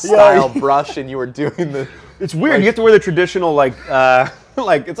mop style brush and you were doing the. It's weird. You have to wear the traditional like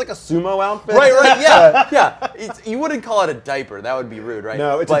it's like a sumo outfit. Right, yeah, yeah. You wouldn't call it a diaper. That would be rude, right?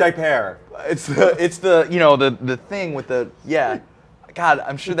 No, it's But a diaper. It's the you know the thing with the God,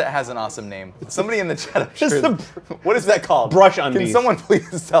 I'm sure that has an awesome name. Somebody in the chat, I'm sure. What is that called? Brush Can undies. someone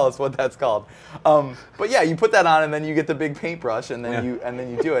please tell us what that's called? But yeah, you put that on and then you get the big paintbrush and then you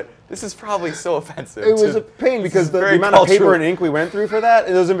do it. This is probably so offensive. It was a pain because the very amount of paper cultural. and ink we went through for that,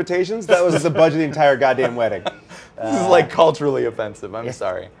 those invitations, that was the budget of the entire goddamn wedding. This is like culturally offensive. I'm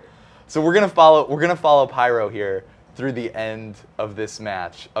sorry. So we're gonna follow Pyro here through the end of this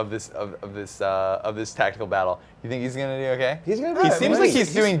match of this tactical battle. You think he's gonna do okay? He's gonna do He it. seems like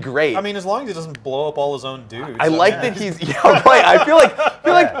he's doing great. I mean, as long as he doesn't blow up all his own dudes. I like that he's right. I feel like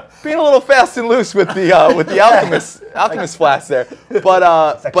being a little fast and loose with the alchemist flask there. But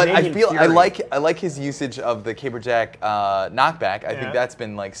I Canadian feel fury. I like his usage of the caberjack knockback. I think that's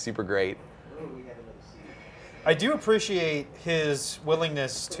been like super great. I do appreciate his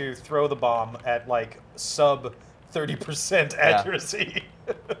willingness to throw the bomb at like sub 30% accuracy.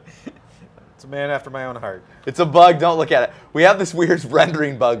 It's a man after my own heart. It's a bug. Don't look at it. We have this weird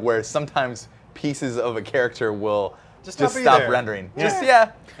rendering bug where sometimes pieces of a character will just stop rendering. Just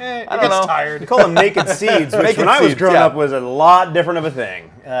I don't know. Tired. We call them naked seeds, which when I was growing up was a lot different of a thing.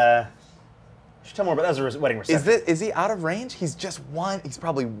 Should tell more about that as a wedding reception. Is he out of range? He's just one. He's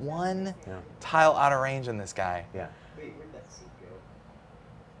probably one tile out of range in this guy. Yeah.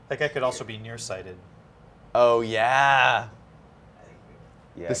 That guy could also be nearsighted. Oh yeah.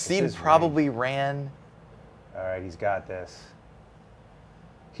 Yeah, The seed probably ran. All right, he's got this.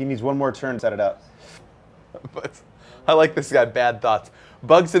 He needs one more turn to set it up. But I like this guy. Bad thoughts.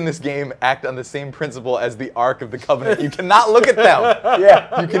 Bugs in this game act on the same principle as the Ark of the Covenant. You cannot look at them.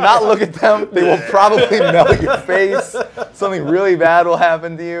 Yeah. You cannot look at them. They will probably melt your face. Something really bad will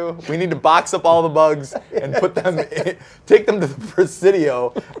happen to you. We need to box up all the bugs and put them take them to the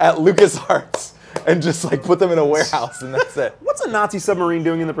Presidio at LucasArts and just like put them in a warehouse and that's it. What's a Nazi submarine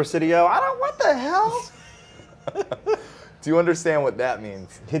doing in the Presidio? What the hell? Do you understand what that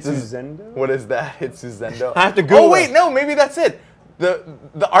means? Hitsuzendo? What is that? Hitsuzendo? I have to Google Oh wait, it. no, maybe that's it.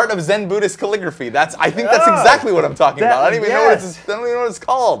 The art of Zen Buddhist calligraphy. I think that's exactly what I'm talking about. I don't even know what it's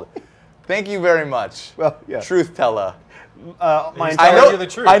called. Thank you very much. Well, yeah. Truth teller. My He's entire, telling you the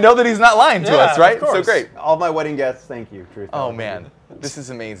truth. I know that he's not lying to us, right? of course. So great. all my wedding guests, thank you, truth. Oh man, this is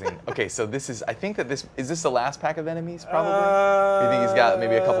amazing. Okay, so I think that is this the last pack of enemies probably? You think he's got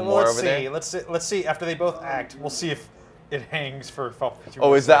maybe a couple more over there? Let's see. After they both act, we'll see if it hangs for.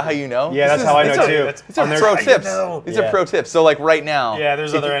 Oh, is that how you know? Yeah, that's how I know too. These are pro tips. These are pro tips. So like right now. Yeah,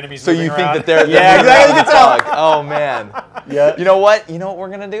 there's other enemies. So you moving think around. that they're Yeah, exactly. the dog. Oh man. Yeah. You know what? You know what we're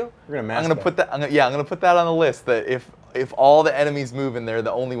gonna do? We're gonna I'm mask gonna them. put that. I'm gonna put that on the list. That if all the enemies move and they're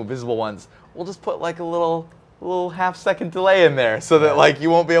the only visible ones, we'll just put like a little half-second delay in there so that like you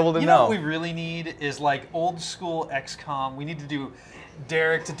won't be able to You know what we really need is like old school XCOM. We need to do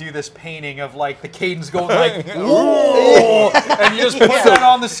Derek to do this painting of like the cadence going like ooh, and you just put that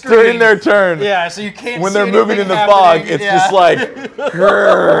on the screen during their turn. Yeah, so you can't. When see they're moving in anything the fog, happening. it's just like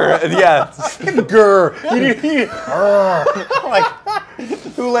grrr, and yeah. Grr. Like,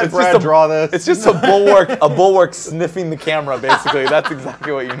 who let Brad draw this? It's just a bulwark sniffing the camera, basically. That's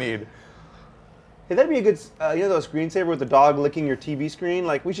exactly what you need. Hey, that'd be a good, you know, those screensaver with the dog licking your TV screen.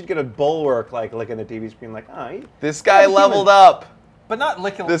 Like, we should get a bulwark like licking the TV screen. Like, This guy leveled up. But not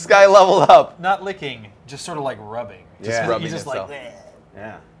licking. This guy leveled up. Not licking, just sort of like rubbing. Yeah. rubbing He's just himself. like,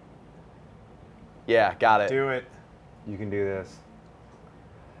 yeah, Yeah, got it. do it. you can do this.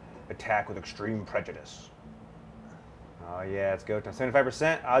 Attack with extreme prejudice. Oh yeah, let's go.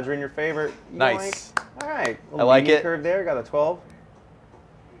 75%. Odds are in your favor. Nice. All right. I like it. Curve there. Got a 12.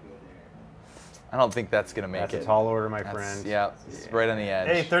 I don't think that's gonna make That's it. a tall order, my That's- friend. Yeah, it's right on the edge.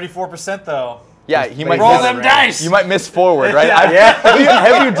 Hey, 34% though. Yeah, he might Roll miss, them dice. You might miss forward, right? Yeah.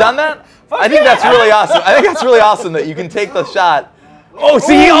 Have you done that? I think that's really awesome. I think that's really awesome that you can take the shot. Oh,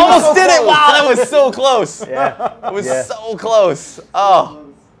 see, he almost did it! Wow, that was so close. Yeah. It was so close.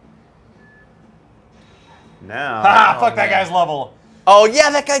 Oh. Now. Ah, fuck that guy's level. Oh yeah,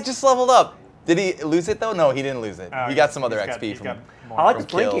 that guy just leveled up. Did he lose it though? No, he didn't lose it. Oh, He got some other he's got- XP he's from. got more. I like from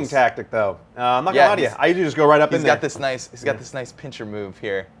this blinking kills. tactic though. I'm not Yeah, gonna lie to you. he's- I usually just go right up He's in there. got this nice. He's got this nice pincher move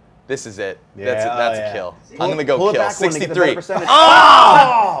here. This is it. Yeah, That's oh, a kill. Pull- I'm gonna go pull it kill. back one to get the 63. better percentage.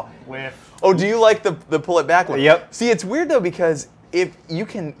 Oh! Whiff. Oh, do you like the pull it back one? Yep. See, it's weird though because if you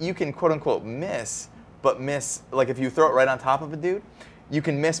can quote unquote miss, but miss like if you throw it right on top of a dude, you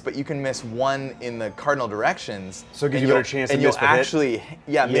can miss, but you can miss one in the cardinal directions. So it gives and you a better you'll- chance to and miss you'll but hit? actually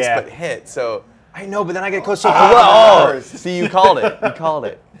miss Yeah. but hit. So I know, but then I get close so oh, see, you called it. You called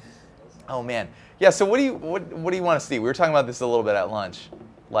it. Oh man. Yeah. So what do you want to see? We were talking about this a little bit at lunch.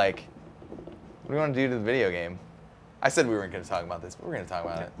 Like, what do you want to do to the video game? I said we weren't going to talk about this, but we're going to talk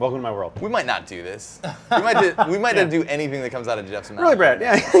about it. Welcome to my world. We might not do this. We might do anything that comes out of Jeff's mouth. Really, Brad?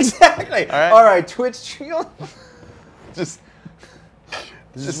 Yeah, exactly. All right. All right, Twitch channel. Just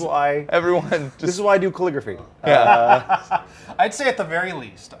This is why. everyone. This is Just why I do calligraphy. yeah. I'd say at the very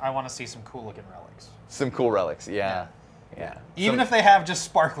least, I want to see some cool looking relics. Some cool relics. Yeah. Yeah. Even if they have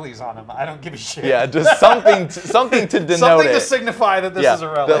just sparklies on them, I don't give a shit. Yeah, just something to denote something it. to signify that this yeah, is a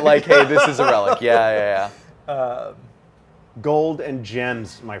relic. that like, hey, this is a relic. Yeah. Gold and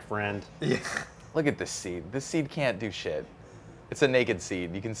gems, my friend. Yeah. Look at this seed. This seed can't do shit. It's a naked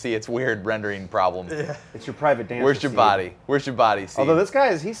seed. You can see its weird rendering problem. Yeah. It's your private dancer. Where's your seed. body? Where's your body, seed? Although this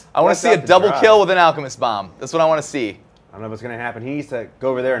guy he's. I want left to see a out to double dry. kill with an alchemist bomb. That's what I want to see. I don't know what's gonna happen. He needs to go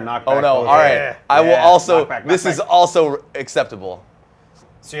over there and knock back. Oh no! those- All right. Yeah. I will Yeah. also. Knock back, knock this is back. also acceptable.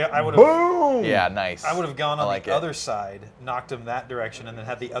 So yeah, I would have. Boom! Yeah, nice. I would have gone I on like the it. other side, knocked him that direction, and then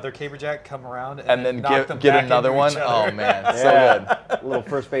had the other caber jack come around And then knock them get back another into one. each other. Oh man, Yeah. so good. A little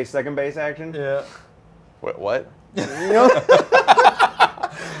first base, second base action. Yeah. What? You know?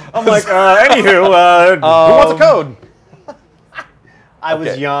 I'm like, anywho, who wants a code? I was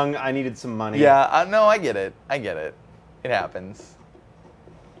Okay. young. I needed some money. Yeah, no, I get it. I get it. It happens.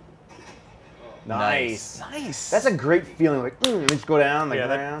 Nice. Nice. That's a great feeling. Like, just go down the Yeah,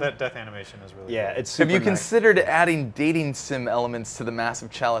 ground. that death animation is really Yeah, cool. it's super Have you nice. considered adding dating sim elements to the Massive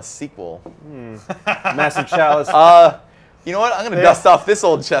Chalice sequel? Massive Chalice. You know what? I'm gonna dust off this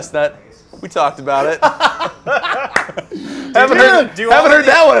old chestnut. We talked about it. haven't heard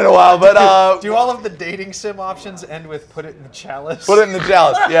that one in a while, but Do all of the dating sim options end with put it in the chalice? put it in the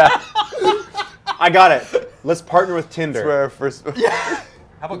chalice. Yeah. I got it. Let's partner with Tinder. That's where our first. How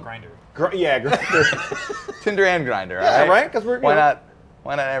about Grinder? Tinder and Grinder. Yeah, all right? right? 'Cause we're, you why know, not?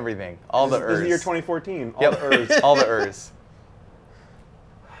 Why not everything? All the This is the ers. year 2014. All Yep. the ers. All the ers.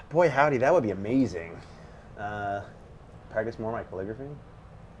 Boy, howdy, that would be amazing. Practice more my calligraphy.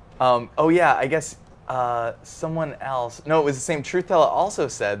 Oh yeah, I guess someone else. No, it was the same truth teller also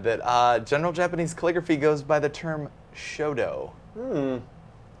said that general Japanese calligraphy goes by the term shodo.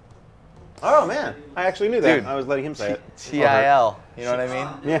 Oh man, I actually knew that. Dude, I was letting him say it. TIL. You know what I mean?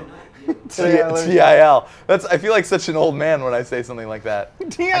 Yeah. TIL. That's. I feel like such an old man when I say something like that.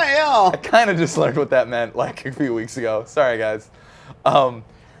 TIL. I kind of just learned what that meant like a few weeks ago. Sorry, guys.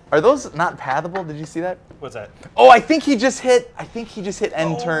 Are those not pathable? Did you see that? What's that? Oh, I think he just hit.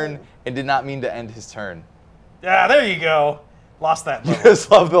 End turn and did not mean to end his turn. Yeah, there you go. Lost that level.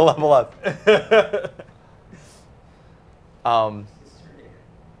 Just love the level up.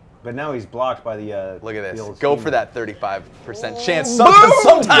 But now he's blocked by the. Look at the this. old Go scheme. for that 35% chance.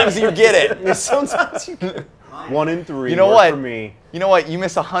 Sometimes you get it. Sometimes you 1 in 3. You know work what? For me. You know what? You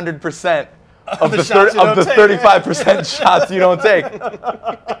miss 100% of the the shots you don't take. 35% shots you don't take.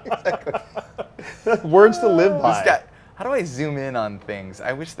 Words to live by. This guy. How do I zoom in on things?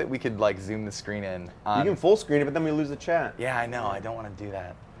 I wish that we could like zoom the screen in. You can full screen it, but then we lose the chat. Yeah, I know. I don't want to do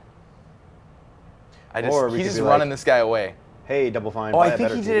that. Or we He's could just be running like, this guy away. Hey, Double Fine. Oh, buy I a think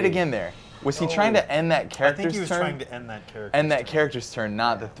better he did it TV. again there. Was he trying to end that I character's think he was turn? trying to end that character. End that character's turn,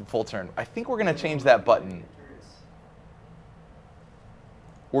 not the full turn. I think we're gonna change that button.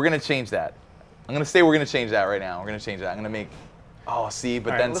 We're gonna change that. I'm gonna say we're gonna change that right now. We're gonna change that. I'm gonna make. Oh, see,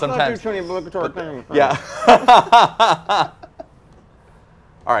 but All then right, sometimes. Let's not do too many obligatory things. Yeah.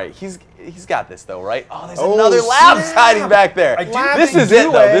 All right, he's got this though, right? Oh, there's another Labs snap. hiding back there. do This think is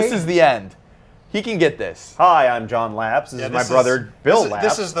it though. Dewey. This is the end. He can get this. Hi, I'm John Laps. This Yeah, is my this brother Bill Laps.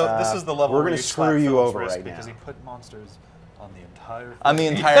 This is the level We're where gonna you slap screw you Phil's over wrist right because now. he put monsters on the entire. On the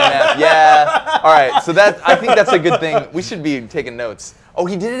entire map. Yeah. All right. So I think that's a good thing. We should be taking notes. Oh,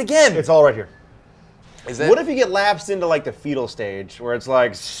 he did it again. It's all right here. Is it? What if you get lapsed into like the fetal stage where it's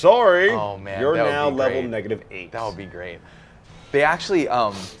like, sorry, Oh, man, you're that would now be level great. -8. That would be great. They actually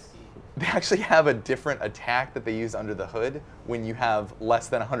have a different attack that they use under the hood when you have less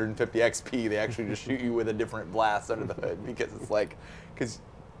than 150 XP. They actually just shoot you with a different blast under the hood because it's like, because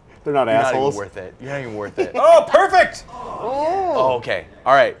They're not you're not assholes. even worth it. You're not even worth it. Oh, perfect! Oh, okay.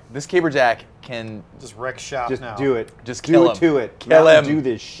 All right. This caber jack can Just wreck shop Just now. do it. Just do kill it him. to it. Kill Now him. Do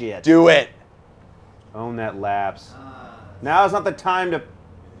this shit. do it. Own that lapse. Now is not the time to.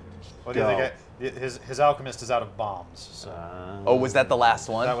 What do you think? His alchemist is out of bombs. So. Oh, was that the last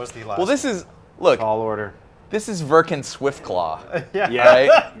one? That was the last Well, this is look. Tall order. This is Verkin Swiftclaw. yeah. Yeah.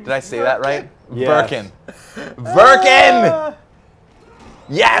 Right? Did I say that right? Yes. Verkin. Verkin!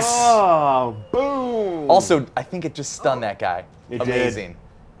 Yes! Oh, boom! Also, I think it just stunned that guy. It did. Amazing.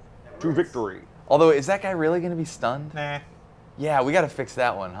 to victory. Although, is that guy really going to be stunned? Nah. Yeah, we got to fix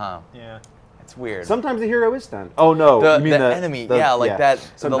that one, huh? Yeah. It's weird. Sometimes the hero is stunned. Oh no, the you mean enemy, yeah, like that. So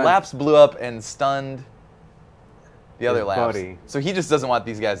the Sometimes- laps blew up and stunned the other His laps. buddy. So he just doesn't want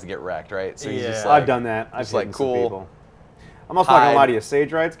these guys to get wrecked, right? So he's just Yeah. like, I've done that. I've just like, hidden some cool. people. I'm also not gonna Hide. lie to you,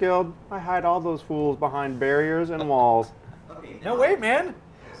 Sage Rights Guild. I hide all those fools behind barriers and walls. No, wait, man.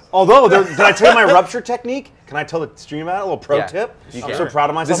 Although, did I tell you my rupture technique? Can I tell the stream about it? A little pro Yeah, tip. you I'm can. so proud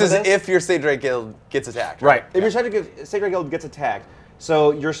of myself. This is with if your Sage Right Guild gets attacked. Right. If your Sage Right Guild gets attacked,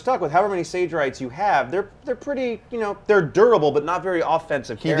 so you're stuck with however many Sage Rights you have. They're pretty, they're durable, but not very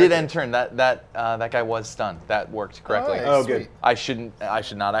offensive. He did end turn. That guy was stunned. That worked correctly. Alright. Oh, Sweet. good. I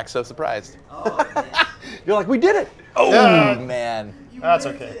should not act so surprised. You're like, we did it. Oh Yeah. man, That's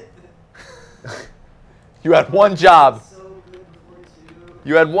okay. you had one job.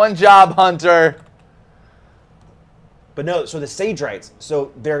 You had one job, Hunter. But no, so the Sagerites,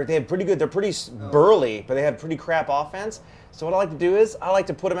 so they have pretty good. They're pretty burly, but they have pretty crap offense. So what I like to do is I like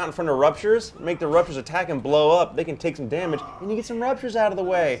to put them out in front of ruptures, make the ruptures attack and blow up. They can take some damage, and you get some ruptures out of the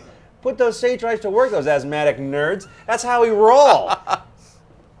way. Put those Sagerites to work, those asthmatic nerds. That's how we roll.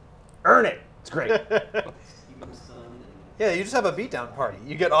 Earn it. It's great. Yeah, you just have a beatdown party.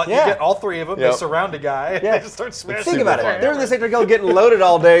 You get all three of them. Yep. They surround a guy. Yeah. They just start smashing. Think about fun. it. They're in the sector guild getting loaded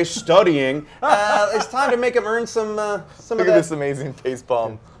all day, studying. It's time to make them earn some Look of at that. this amazing face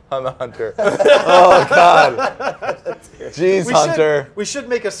palm on the hunter. Oh God. Jeez, hunter. We should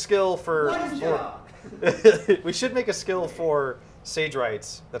make a skill for. We should make a skill for Sage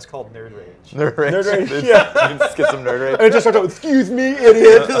Rights that's called Nerd Rage. Nerd rage. Nerd rage, Just- yeah. you just get some nerd rage. And it just starts out, excuse me,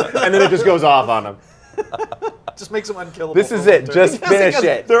 idiot, and then it just goes off on them. Just makes them unkillable. This for is it. one turn. Just finish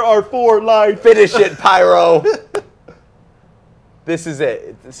it. There are 4 lives. Finish it, Pyro. This is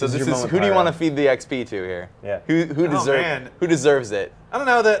it. So This is this your is moment, who do you Pyro. want to feed the XP to here? Yeah. man. Who deserves it? I don't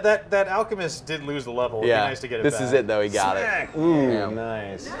know. That alchemist did lose the level. It'd Yeah. be nice to get it This back. is it though. He got it. Ooh, Yeah.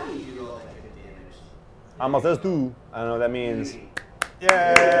 nice. Almost as two. I don't know what that means.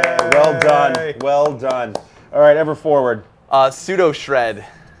 Yay! Well done. Well done. All right, ever forward. Pseudo Shred.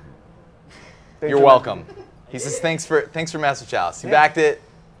 You're welcome. He says thanks for Master Chalice. He backed it.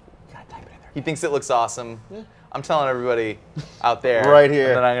 He thinks it looks awesome. I'm telling everybody out there Right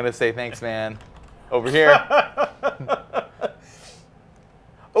here. that I'm gonna say thanks, man. Over here.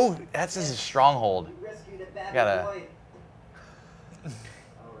 Oh, that's just a stronghold. Rescued a bad Gotta- boy.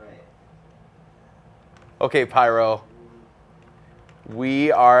 All right. Okay, Pyro.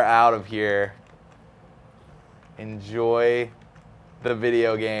 We are out of here. Enjoy the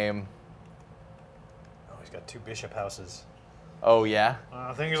video game. Oh, he's got 2 bishop houses. Oh yeah.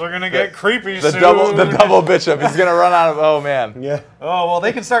 Things are gonna get creepy The soon. double bishop. He's gonna run out of. Oh man. Yeah. Oh well,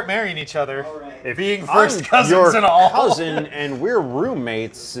 they can start marrying each other. right. Being I'm 1st cousins your and all. cousin, and we're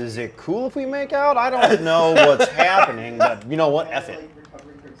roommates. Is it cool if we make out? I don't know what's happening, but you know what? F it.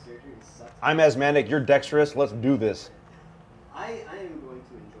 Recovering from surgery sucks. I'm asthmatic. You're dexterous. Let's do this. I am going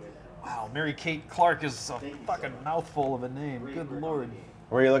to enjoy that. Wow, Mary Kate Clark is a Thank you so fucking much. mouthful of a name. Great Good work lord. on the game.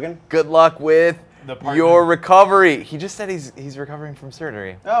 Where are you looking? Good luck with The partner. your recovery. He just said he's recovering from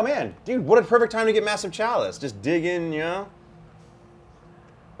surgery. Oh man, dude, what a perfect time to get Massive Chalice. Just dig in, you know.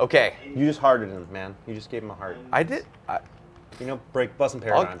 Okay. You just hearted him, man. You just gave him a heart. I did. You know, busting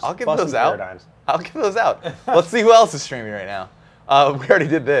I'll paradigms. give Busting those out. paradigms. I'll give those out. Let's see who else is streaming right now. We already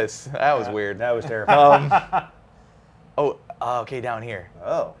did this. That was weird. That was terrifying. Okay, down here.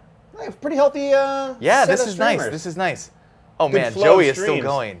 Oh, they have pretty healthy. Yeah, set this of is nice. streamers. This is nice. Oh Good man, flow Joey of is still streams.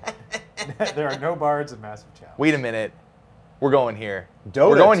 going. There are no bards in Massive Challenge. Wait a minute. We're going here. Dota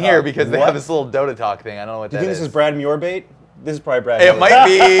We're going here talk. because they What? have this little Dota talk thing. I don't know what Do you that think is. this is Brad Muirbait? This is probably Brad. It Muirbait. might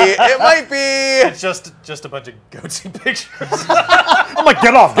be. It might be. It's just a bunch of goatsy pictures. I'm like,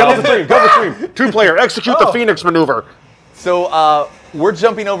 get off the stream, get off the stream. 2-player, execute the Phoenix maneuver. So we're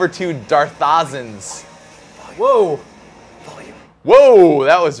jumping over to Darthazen's. Whoa. Whoa,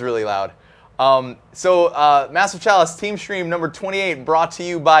 that was really loud. Massive Chalice Teamstream number 28 brought to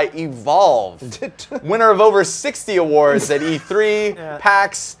you by Evolve. Winner of over 60 awards at E3, Yeah.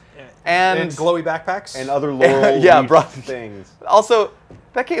 PAX, And glowy backpacks. And other Laurel Yeah, Leaf bro. things. Also,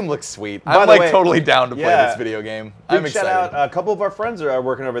 that game looks sweet. By I'm the like way, totally down to play yeah. this video game. Big I'm shout excited. out. A couple of our friends are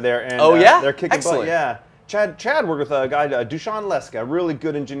working over there, and Oh, yeah? they're kicking Excellent. butt. Yeah, Chad worked with a guy, Dushan Leska, a really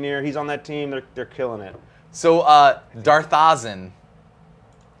good engineer. He's on that team. They're killing it. So Darthazen,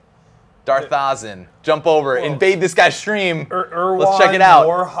 jump over, Whoa. invade this guy's stream. Erwan Let's check it out.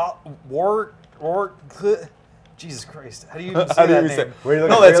 Jesus Christ. How do you even say How do that you name? say? Where are you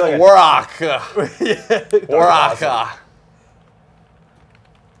No, looking? that's Where Waraka. Waraka.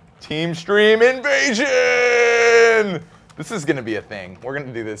 Teamstream invasion. This is gonna be a thing. We're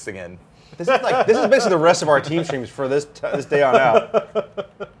gonna do this again. This is basically the rest of our team streams for this day on out.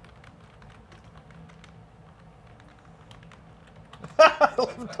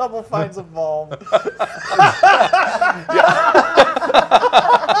 Double finds evolved.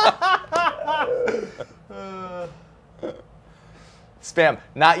 Spam.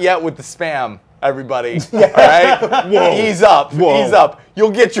 Not yet with the spam, everybody. All right? Whoa. Ease up. Whoa. Ease up.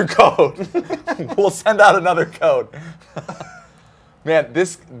 You'll get your code. We'll send out another code. Man,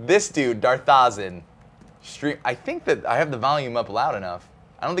 this dude, Darthazen, stream. I think that I have the volume up loud enough.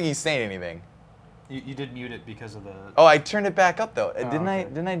 I don't think he's saying anything. You did mute it because of the. Oh, I turned it back up though. Didn't I? okay.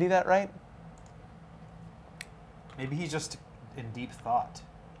 Didn't I do that right? Maybe he's just in deep thought.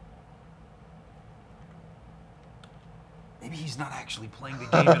 Maybe he's not actually playing the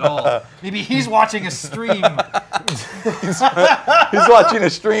game at all. Maybe he's watching a stream. He's watching a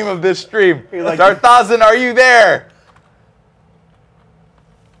stream of this stream. like- Darthazen, are you there?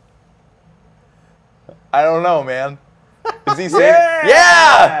 I don't know, man. Is he saying? Yeah!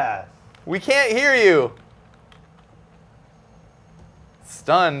 Yeah! We can't hear you.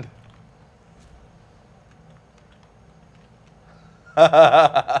 Stunned.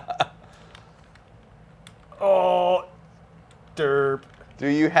 Oh, derp. Do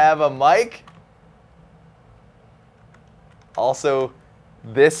you have a mic? Also,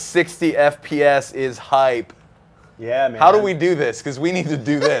 this 60 FPS is hype. Yeah, man. How do we do this? Because we need to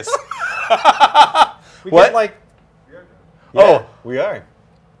do this. We What? get like Yeah, Oh. we are.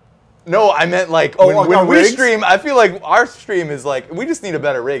 No, I meant like Oh, when on we rigs? stream, I feel like our stream is like, we just need a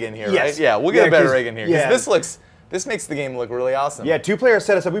better rig in here, Yes. right? Yeah, we'll get Yeah, a better 'cause- rig in here. yeah. Because this makes the game look really awesome. Yeah, 2 players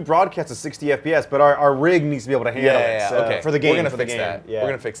set us up. We broadcast at 60 FPS, but our rig needs to be able to handle Yeah, it. yeah, So, okay. For the game. We're gonna for the fix game. that. Yeah. We're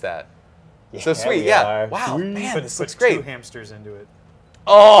gonna fix that. Yeah, So sweet, we yeah. are. Wow, Sweet. man, this looks two great. hamsters into it.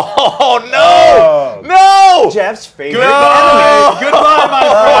 Oh no! Oh. No! Jeff's favorite No! enemy. Goodbye,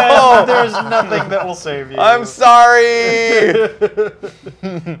 my friend. There's nothing that will save you. I'm sorry.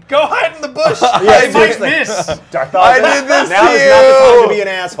 Go hide in the bush. Yeah, You might seriously. miss. Darth I Thousand. did this Now to is not the time you. to be an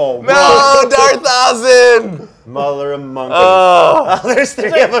asshole. No, Darthausen. Mother of monkey. Oh. Oh, there's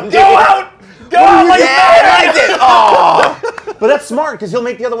 3 of them. Go out. Go out like Yeah, I like it. Oh. But that's smart because he'll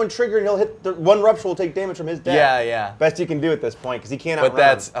make the other one trigger and he'll hit the one rupture will take damage from his death. Yeah, yeah. Best you can do at this point because he can't But outrun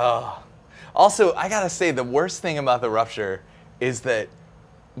that's him. also, I gotta say, the worst thing about the rupture is that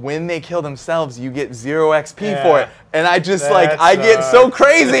when they kill themselves, you get 0 XP Yeah. for it, and I just That I get so sucks.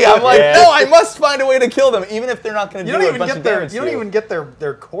 crazy. I'm like, Yeah. no, I must find a way to kill them, even if they're not gonna You do don't a even bunch get of their. damage. You to don't even get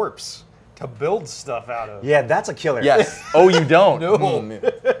their corpse to build stuff out of. Yeah, that's a killer. Yes. Oh, you don't. No.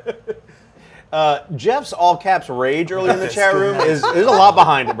 Mm. Jeff's all caps rage earlier in the chat room there's a lot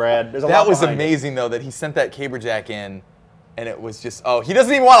behind it, Brad. There's a lot That was behind it. amazing, though, that he sent that caber jack in, and it was just, oh, he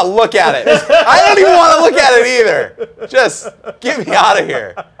doesn't even want to look at it. I don't even want to look at it either. Just get me out of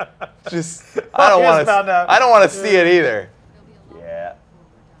here. Just, I don't want found to. out. I don't want to see it either. Yeah.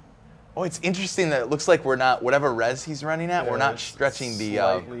 Oh, it's interesting that it looks like we're not, whatever res he's running at, we're not It's stretching the.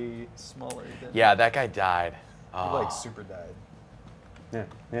 Slightly smaller. Than Yeah, that guy died. He, Oh. like super died.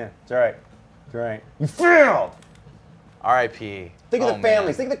 Yeah, it's all right. It's all right. You failed! R.I.P. Think of Oh, the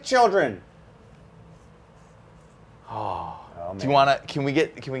families. man. Think of the children. Oh. Oh, Do you wanna? Can we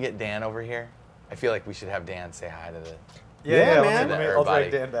get Dan over here? I feel like we should have Dan say hi to the. Yeah, let man. me- to I'll drag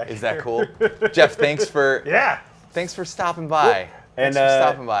everybody. Dan back. Is that here. cool? Jeff, thanks for Yeah. thanks for stopping by. And, Thanks for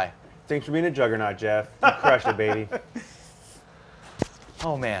stopping by. Thanks for being a juggernaut, Jeff. You crushed it, baby.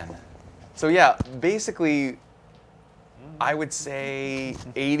 Oh man. So yeah, basically, I would say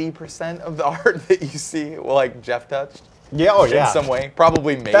 80% of the art that you see, well, like Jeff touched Yeah, oh in some way,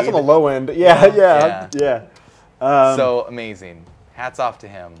 probably made. That's on the low end. Yeah. So amazing. Hats off to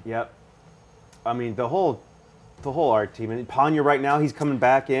him. Yep. I mean, the whole art team. And Panya right now, he's coming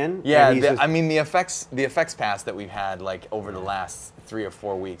back in. Yeah, and he's just- I mean the effects pass that we've had like over the last 3 or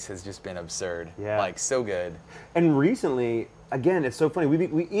 4 weeks has just been absurd. Yeah. Like so good. And recently, again, it's so funny.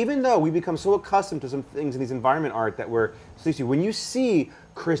 We even though we become so accustomed to some things in these environment art that we're so used to, when you see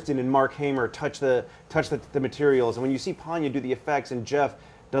Kristen and Mark Hamer touch the materials, and when you see Panya do the effects and Jeff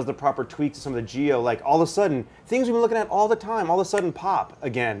does the proper tweaks to some of the geo, like all of a sudden, things we've been looking at all the time, all of a sudden pop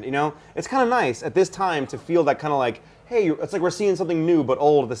again. You know, it's kind of nice at this time to feel that kind of like, hey, it's like we're seeing something new but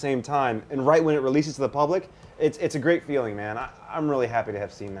old at the same time. And right when it releases to the public, it's a great feeling, man. I'm really happy to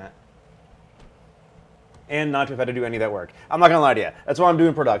have seen that. And not to have had to do any of that work. I'm not gonna lie to you. That's why I'm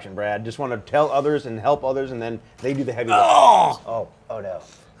doing production, Brad. Just want to tell others and help others, and then they do the heavy lifting. Oh no.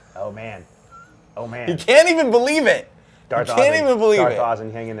 Oh man. Oh man. You can't even believe it. Darth you can't Ozzy. even believe Darth it.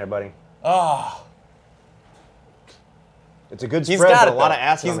 Ozzy, hang in there, buddy. Oh. It's a good He's spread, got but it a lot though. of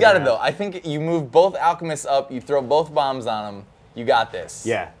acid. He's on the got it ground. though. I think you move both alchemists up, you throw both bombs on them, you got this.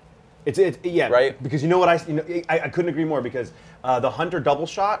 Yeah. It's yeah. Right? Because you know what I couldn't agree more because the hunter double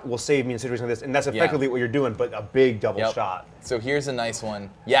shot will save me in situations like this, and that's effectively what you're doing, but a big double Yep. shot. So here's a nice one.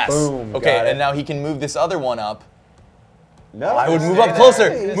 Yes. Boom, Okay, got it. and now he can move this other one up. No, I would move stay up there.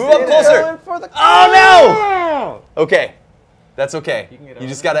 closer. Stay Move up there. closer. Going for the- Oh no! Okay. That's okay. can get You over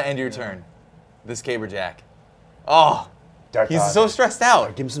just there. gotta end your turn. This caber jack. Oh. Darth He's Ozzy. so stressed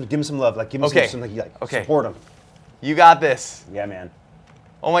out. Give him some love. Like give him Okay. some like Okay. support him. You got this. Yeah, man.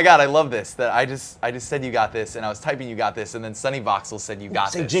 Oh my god, I love this. That I just said you got this, and I was typing you got this, and then Sonny Voxel said you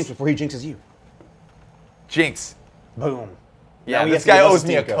got Say this. Jinx before he jinxes you. Jinx. Boom. Yeah, Now he this has to guy give us owes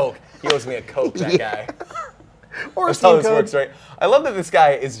me a Steam Coke. He owes me a Coke, that guy. Or That's how Steam this code. works, right? I love that this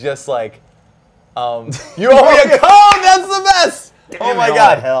guy is just like, you owe me a Coke! That's the best! Oh my Damn it,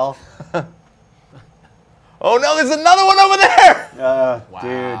 god. Hell. Oh no, there's another one over there!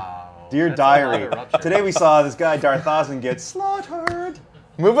 Dude. Dear That's a lot diary. of rupture. Today we saw this guy Darth Ozzy get slaughtered.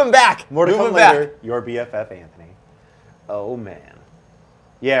 Move him back. More to Move come him later. back. Your BFF, Anthony. Oh, man.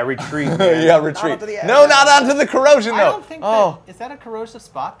 Yeah, retreat, man. Yeah, retreat. onto the edge. No, not onto the corrosion, though. I don't think oh. that, is that a corrosive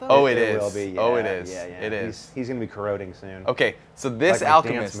spot, though? Oh, it It is. will be, Oh, yeah, it is. Yeah, yeah. It is. He's going to be corroding soon. Okay, so this Like my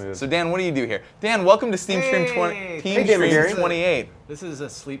alchemist. dance move. So Dan, what do you do here? Dan, welcome to Teamstream 20. Hey, Teamstream 28. This is a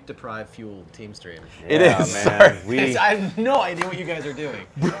sleep-deprived fueled Teamstream. It Yeah, is. man. Sorry. We, I have no idea what you guys are doing.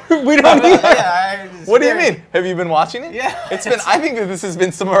 We don't need Yeah, What do you mean? Have you been watching it? Yeah. It's been. I think that this has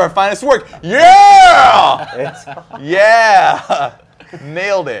been some of our finest work. Yeah. it's, Yeah.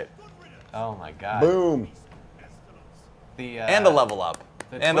 Nailed it. Oh my god. boom. The, And a level up.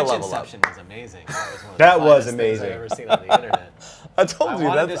 The And a Twitch level up. Inception was amazing. That was one of That the was finest things amazing. I've ever seen on the internet. I told I you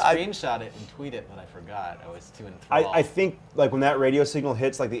wanted that's. to screenshot it and tweet it, but I forgot. I was too enthralled. I think like when that radio signal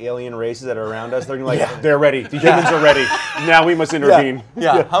hits like the alien races that are around us, they're gonna be like, Yeah. they're ready. The humans are ready. Now we must intervene.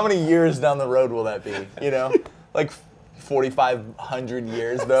 Yeah. How many years down the road will that be? You know, like 4,500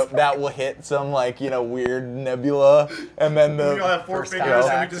 years. That will hit some like weird nebula, and then the. We all have four First fingers and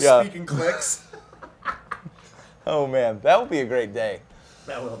contact. we just Yeah. speak in clicks. Oh man, that will be a great day.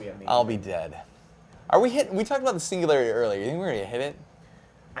 That will be amazing. I'll be dead. Are we hit? We talked about the singularity earlier. You think we're gonna hit it?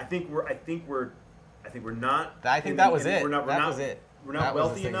 I think we're not. I think that was it. We're not. That was it. We're not That was the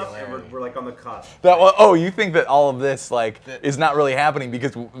wealthy enough, and singularity. we're like on the cusp. That oh, you think that all of this is not really happening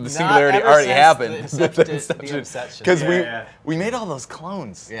because the singularity ever already since happened. the inception. Because Yeah. we made all those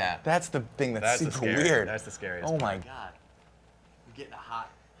clones. Yeah. That's the thing that's, the super scary- weird. That's the scariest. Oh my part. god. I'm getting a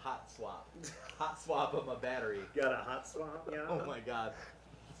hot swap. Hot swap of my battery. Got a hot swap, yeah. Oh my god.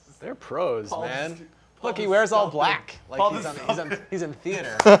 They're pros, Paul man. just- Look, he Paul wears just all stuffed black. Paul Like just he's in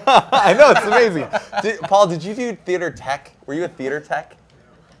theater. I know it's amazing. Paul, did you do theater tech? Were you a theater tech?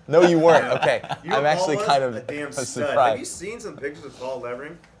 No, you weren't. Okay, You know, I'm actually Paul kind was of a damn stud. surprised. Have you seen some pictures of Paul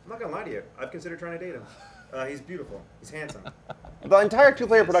Levering? I'm not gonna lie to you. I've considered trying to date him. He's beautiful. He's handsome. The entire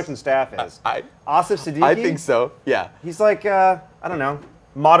two-player production staff is. I Asif Siddiqui. I think so. Yeah. He's like, I don't know,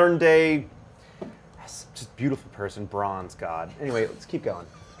 modern day, just beautiful person, bronze god. Anyway, let's keep going.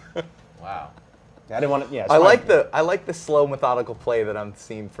 Wow. I didn't want to, yeah. I like the slow methodical play that I'm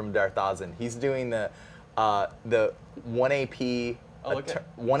seeing from Darth Ozin. He's doing the 1 AP. Oh, look at-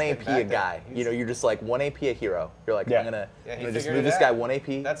 1 he's AP getting back a guy. there. You're just like 1 AP a hero. You're like, Yeah. I'm gonna Yeah, he just figured move it this out. guy 1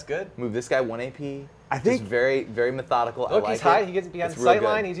 AP. That's good. Move this guy 1 AP. I think- just very, very methodical. I Look, like he's high. it. He gets behind It's the real sight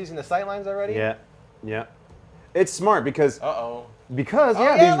line. good. He's using the sight lines already. Yeah, yeah. It's smart because Uh-oh. because Oh,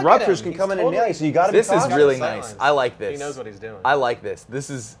 yeah, yeah, look these at ruptures him. can He's come in and totally- nail you. So you got to be This is cautious. really Got the nice. sight I like this. He knows what he's doing. I like this. This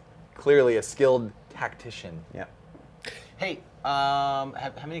is clearly a skilled tactician. Yeah. Hey, how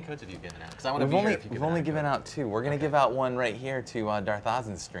many codes have you given out? Because I want to We've be only here if you we've give only out given code. out 2. We're gonna give out one right here to Darth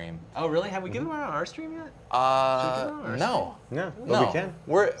Ozin's stream. Oh, really? Have we given one on our stream yet? No. No, but No. we can.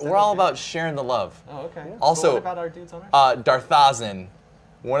 We're all about sharing the love. Oh, okay. Also, Well, what about our dudes on our Darth Ozin,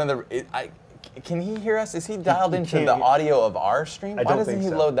 one of the can he hear us? Is he dialed into can't the hear- audio of our stream? I Why don't doesn't think he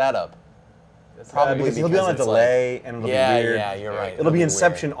so. load that up? Probably because he'll be on a it's delay and it'll yeah, be weird. yeah, you're right. It'll be weird.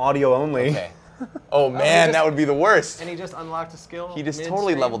 Inception audio only. Okay. Oh man, just- that would be the worst. And he just unlocked a skill. He just mid-stream?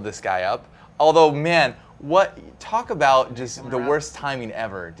 totally leveled this guy up. Although, man, talk about just the around. worst timing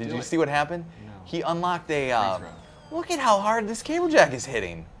ever. Did Do you it. see what happened? No. He unlocked a. Free Look at how hard this cable jack is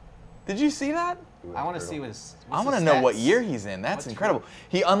hitting. Did you see that? I want to see what's I want to know what year he's in. That's What's incredible.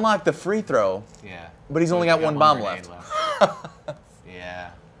 He unlocked the free throw, Yeah. but he's only got one bomb left.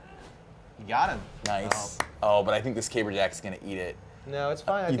 Yeah. He got him. Nice. Oh, but I think this cable jack's gonna eat it. No, it's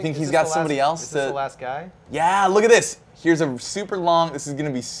fine. I You think is he's this got the somebody last- else Is this to- the last guy? Yeah, look at this. Here's a super long. This is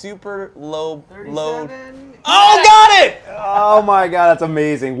gonna be super low. 37. Oh, got it! Oh my god, that's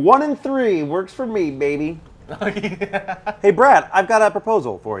amazing. 1 and 3 works for me, baby. Hey Brad, I've got a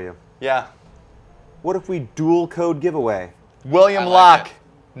proposal for you. Yeah. What if we dual code giveaway? William I like Locke. it.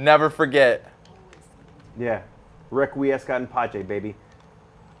 Never forget. Yeah. Requiescat in pace, baby.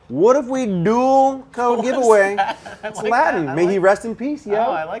 What if we dual code giveaway? It's like Latin. that. I May he like- rest in peace. Yeah.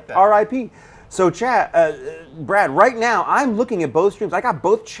 Oh, I like that. R.I.P. So, chat, Brad, right now I'm looking at both streams. I got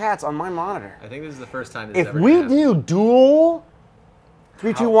both chats on my monitor. I think this is the first time this If ever we happened. do dual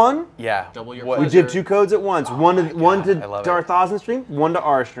 3, 2, 1, Yeah. Double your What- we pleasure. did 2 codes at once. one to I love it. Darth Ozin stream, one to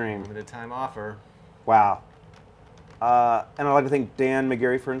our stream. Limited time offer. Wow. And I'd like to thank Dan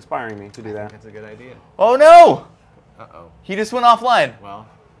McGarry for inspiring me to do that. That's a good idea. Oh no! Uh-oh. He just went offline. Well,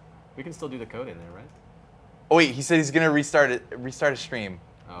 we can still do the code in there, right? Oh wait, he said he's gonna restart a stream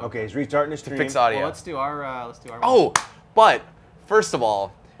Oh, Okay, he's restarting the stream. to fix audio. Well, let's do our. Oh, but first of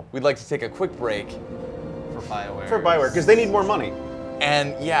all, we'd like to take a quick break. for Bioware. For Bioware, because they need more money.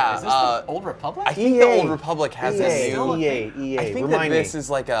 And yeah, Is this the Old Republic? I think the EA. Old Republic has EA, a new. EA. I think Remind that this me. is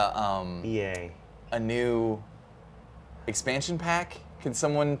like a EA. new expansion pack Can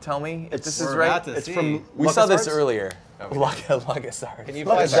someone tell me if this is We're right? about to It's see. from We saw this LucasArts? earlier. Okay. LucasArts. Can you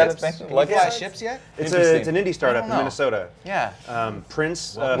Look, fly is that ships? a thing? Can you fly LucasArts? ships yet? It's Interesting. an indie startup I in don't know. Minnesota. Yeah.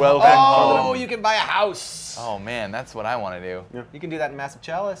 Prince. Welcome Oh, home. you can buy a house. Oh man, that's what I want to do. You can do that in Massive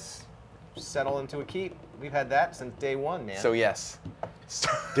Chalice. Settle into a keep. We've had that since day one, man. So yes.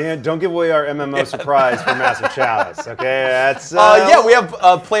 Dan, don't give away our MMO surprise for Massive Chalice, okay? That's Yeah, we have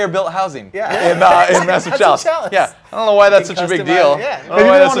player-built housing. Yeah. In Massive Massive Chalice. Chalice. Yeah. I don't know why that's You such a can big customize- deal. yeah. I Have don't you know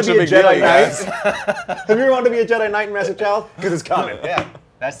why ever that's wanted such to a be a big deal, Jedi you guys. Knight? Have you ever wanted to be a Jedi Knight in Massive Chalice? Because it's coming. Yeah,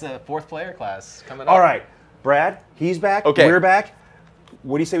 that's the 4th player class coming up. All right, Brad, he's back. Okay. We're back.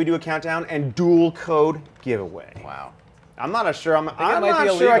 What do you say we do a countdown and dual code giveaway? Wow. I'm not sure. I'm it not might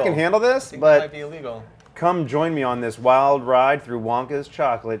be sure I illegal. can handle this, I think that but might be illegal. come join me on this wild ride through Wonka's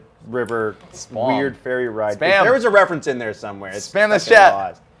Chocolate River Spam. weird fairy ride. Spam. There was a reference in there somewhere. It's Spam this fucking chat.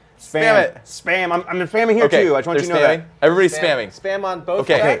 lost. Spam it. Spam. I'm spamming here Okay. too. I just want you to know they're spamming. that. Everybody's spamming. Spam on both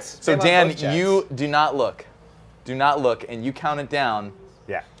Okay. chats. So Spam on Dan, both chats. you do not look. Do not look, and you count it down.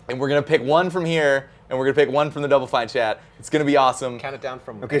 Yeah. And we're gonna pick one from here, and we're gonna pick one from the Double Fine chat. It's gonna be awesome. count it down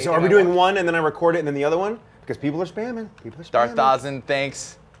from. Okay, so anything are we I doing want. one and then I record it and then the other one? Because people are spamming. People are spamming. Darthazen,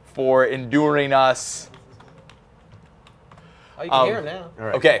 thanks for enduring us. Oh, you can hear him now. All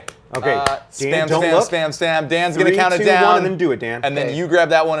right. Okay. Okay. Dan, Spam, don't spam, look. spam, spam. Dan's gonna 3, count it 2, down. 1, and then do it, Dan. And then Okay. you grab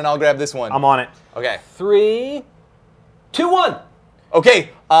that one, and I'll grab this one. I'm on it. Okay. 3, 2, 1.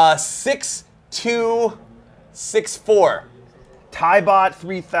 Okay. 6, 2, 6, 4. Tybot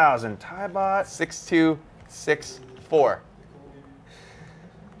 3000. Tybot. 6, 2, 6, 4.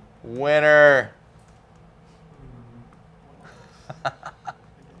 Winner.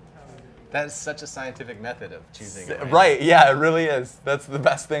 That is such a scientific method of choosing. a winner. Right, yeah, it really is. That's the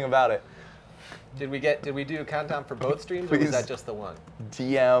best thing about it. Did we do a countdown for both streams, or Please. was that just the one?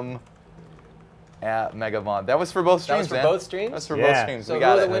 DM at Megavon. That was for both That was streams, for man. both streams? That's for Yeah. both streams. So we who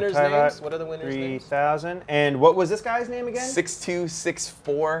got are the it. winners' Tybot names? What are the winners' names? 3000. And what was this guy's name again?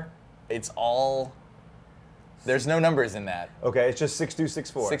 6264. It's all. There's no numbers in that. Okay, it's just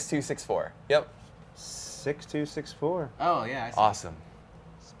 6264. 6264. Yep. 6264. Oh yeah, I see. Awesome.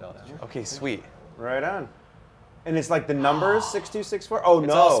 Spelled out. Okay, sweet. Right on. And it's like the numbers 6264? Oh, It's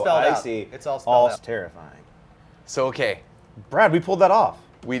no. all spelled I out. see. It's all spelled out. terrifying. So okay, Brad, we pulled that off.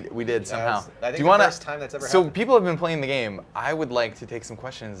 we did somehow. it's- I think Do you the wanna? first time that's ever so happened. people have been playing the game. I would like to take some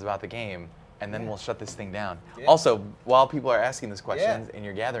questions about the game, and then we'll shut this thing down. Yeah. Also, while people are asking those questions and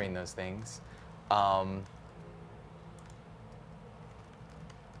you're gathering those things, how's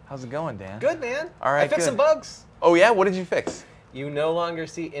it going, Dan? Good, man. All right, I fixed good. some bugs. Oh yeah, what did you fix? You no longer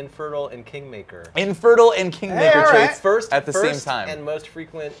see Infertile and Kingmaker. Infertile and Kingmaker all right. traits First at the same first time. and most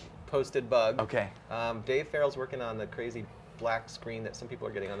frequent posted bug. Okay. Dave Farrell's working on the crazy black screen that some people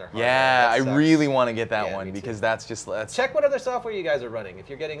are getting on their hardware. Yeah, That I sucks. really want to get that Yeah, one me too. because that's Check what other software you guys are running. If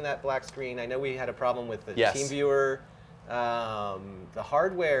you're getting that black screen, I know we had a problem with the Yes. TeamViewer. The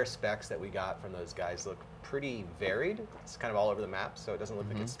hardware specs that we got from those guys look pretty varied. It's kind of all over the map, so it doesn't look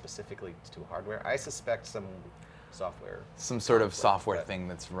like it's specifically to hardware. I suspect some software. some sort of software but thing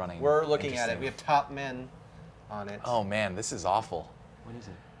that's running. We're looking at it. Interesting. We have top men on it. Oh man, this is awful. What is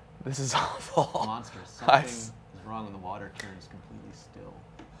it? This is awful. Monstrous. I Something s- is wrong when the water turns completely still.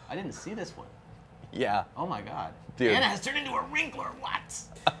 I didn't see this one. Yeah, Oh my god. dude. Anna has turned into a wrinkler. What?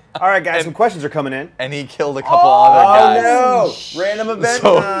 All right, guys, some questions are coming in. And he killed a couple other guys. no! Random event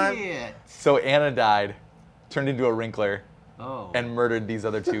So- time. Shit. So Anna died, turned into a wrinkler, Oh. and murdered these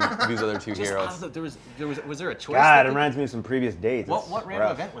other two Just heroes. out of the- was there a choice? God, that it could- reminds me of some previous dates. What It's random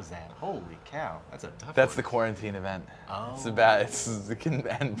rough. event was that? Holy cow. That's a tough That's one. the quarantine event. Oh. It's a bad. It can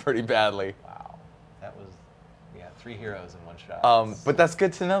end pretty badly. Wow. That was, 3 heroes in one shot. But that's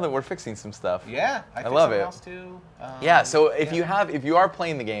good to know that we're fixing some stuff. Yeah, I love something it. else too. Yeah, so if you are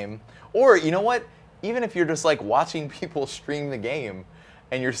playing the game, or you know what, even if you're just like watching people stream the game,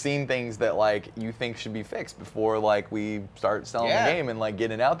 and you're seeing things that like you think should be fixed before like we start selling Yeah. the game and like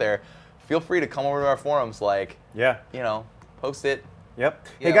getting it out there, feel free to come over to our forums, like Yeah. post it. Yep.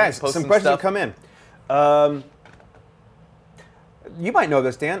 Yeah, Hey guys, post some some questions stuff. have come in. You might know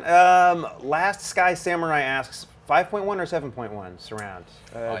this, Dan. Last Sky Samurai asks 5.1 or 7.1 surround.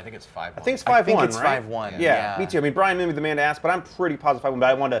 I think it's 5. I think it's 5.1, I think it's right? 5.1. Yeah, me too. I mean, Brian may be the man to ask, but I'm pretty positive 5.1. But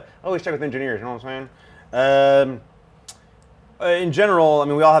I wanted to always check with engineers. You know what I'm saying? In general, I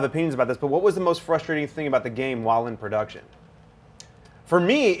mean, we all have opinions about this. But what was the most frustrating thing about the game while in production? For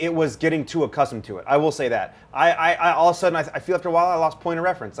me, it was getting too accustomed to it. I will say that. I all of a sudden, I feel after a while, I lost point of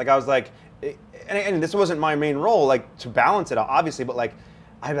reference. Like I was like, and this wasn't my main role, like to balance it out, obviously. But like,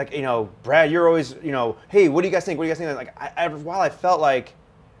 I'm like, Brad, you're always, hey, what do you guys think? What do you guys think? Like, while I felt like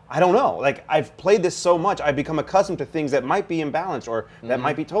I don't know. Like, I've played this so much, I've become accustomed to things that might be imbalanced or that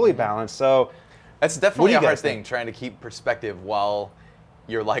might be totally balanced. So that's what definitely do you a hard guys think? thing, trying to keep perspective while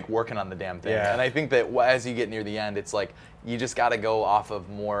you're like working on the damn thing. Yeah. And I think that as you get near the end, it's like you just got to go off of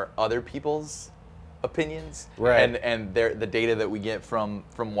more other people's opinions and the data that we get from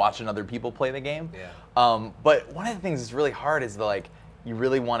watching other people play the game. Yeah. But one of the things that's really hard is you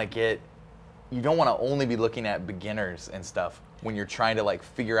really want to you don't want to only be looking at beginners and stuff when you're trying to like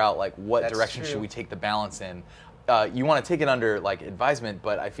figure out like what That's direction true. should we take the balance in. You want to take it under like advisement,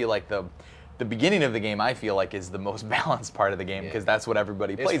 but I feel like the beginning of the game I feel like is the most balanced part of the game because that's what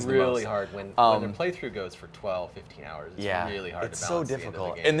everybody plays It's the most. really hard when their playthrough goes for 12, 15 hours. It's really hard it's to so balance the end of the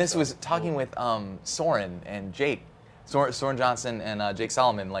difficult. game, And this so- was talking with Soren and Jake. Soren Johnson and Jake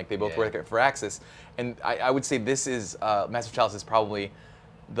Solomon, like they both work at Firaxis. And I would say this is, Master Chalice is probably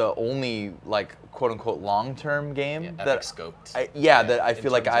the only like quote unquote long-term game that scoped. that I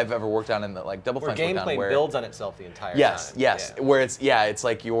feel like I've ever worked on in the like Double Where Fine's worked on gameplay builds on itself the entire yes, time. yes. Yeah. Where it's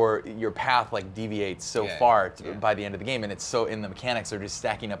like your path like deviates so far by the end of the game, and it's so in the mechanics are just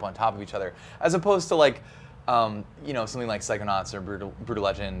stacking up on top of each other, as opposed to like something like Psychonauts or Brutal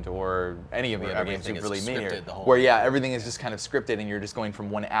Legend or any of the Where other games everything you've is really made scripted here, the whole where way. everything is just kind of scripted and you're just going from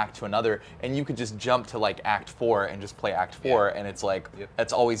one act to another, and you could just jump to like Act 4 and just play Act 4, and it's like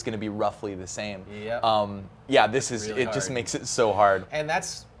that's always going to be roughly the same. This is really it. Just hard. makes it so hard. And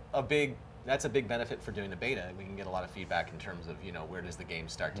that's a big benefit for doing the beta. We can get a lot of feedback in terms of where does the game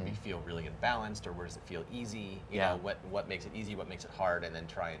start to feel really imbalanced, or where does it feel easy? You know, what makes it easy, what makes it hard, and then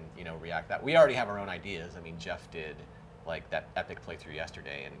try and react that. We already have our own ideas. I mean, Jeff did like that epic playthrough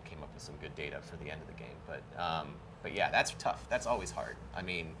yesterday and came up with some good data for the end of the game. But yeah, that's tough. That's always hard. I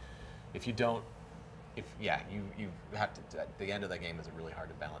mean, if you don't. You have to. At the end of the game is really hard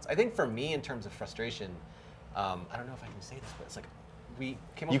to balance. I think for me, in terms of frustration, I don't know if I can say this, but it's like we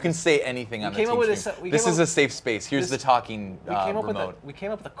came up. You can say anything on the came up with Teamstream. This is a safe space. Here's the talking remote. We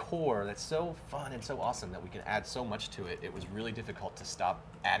came up with a core that's so fun and so awesome that we can add so much to it. It was really difficult to stop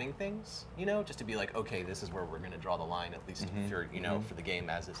adding things. Just to be like, okay, this is where we're going to draw the line, at least for for the game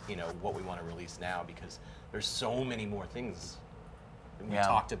as it's what we want to release now, because there's so many more things that we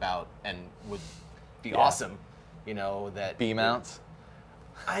talked about and would be awesome, that B mounts.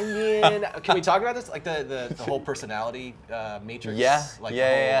 I mean, can we talk about this? Like the whole personality matrix? Like the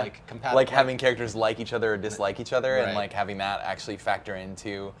whole, like, compatible. Like having characters like each other or dislike each other, and like having that actually factor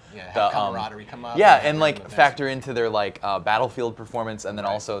into the camaraderie come up. and like factor into their like battlefield performance, and then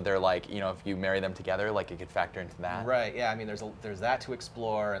also their like if you marry them together, like it could factor into that. Right. Yeah. I mean, there's that to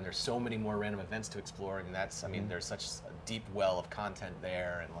explore, and there's so many more random events to explore, and that's there's such a deep well of content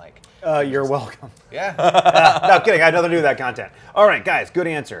there, and like. You're welcome. Yeah. No kidding. I had nothing to do with that content. All right, guys. Good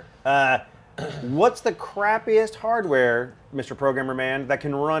answer. What's the crappiest hardware, Mr. Programmer Man, that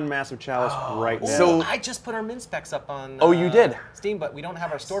can run Massive Chalice right now? So I just put our min specs up on you did? Steam, but we don't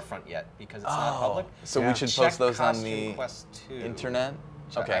have our storefront yet because it's not public. So we should Check post those on Costume the Quest 2. internet.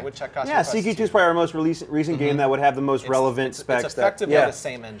 Okay. I would check Costume Yeah, Quest CQ2 2. is probably our most recent game that would have the most relevant specs. It's effectively the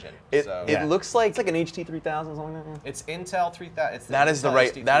same engine. It looks like it's like an HT3000, something like that. It's Intel 3000. It's that is the Intel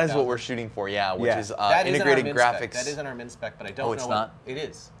right. HD That is what 3000. we're shooting for. Yeah, which is That is in our integrated min graphics. Spec. That is in our min spec, but I don't know. it's not? It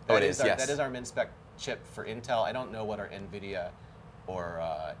is. Oh, That it is is, our, yes. That is our min spec chip for Intel. I don't know what our NVIDIA or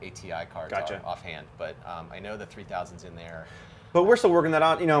ATI cards are offhand, but I know the 3000's in there. But we're still working that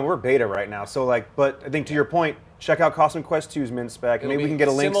out. We're beta right now, so but I think to your point, check out Costume Quest 2's min spec. Maybe we can get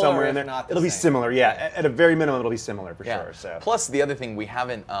a link somewhere in there. It'll be similar, At a very minimum, it'll be similar for sure. So. Plus, the other thing we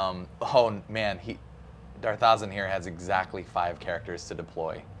haven't. Darthazan here has exactly 5 characters to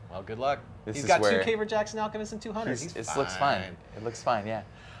deploy. Well, good luck. This He's is got where 2 Caver Jackson Alchemist and 200. It looks fine. It looks fine. Yeah.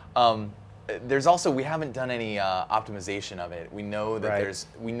 There's also we haven't done any optimization of it. We know that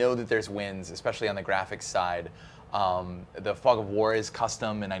there's wins, especially on the graphics side. The Fog of War is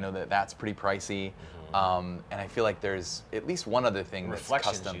custom, and I know that that's pretty pricey. And I feel like there's at least one other thing that's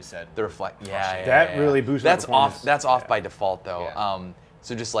custom. You said. The That really boosts. That's off. That's off by default, though. Yeah.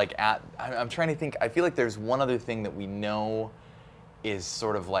 So just like I'm trying to think. I feel like there's one other thing that we know is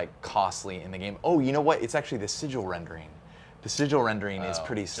sort of like costly in the game. Oh, you know what? It's actually the sigil rendering. The sigil rendering is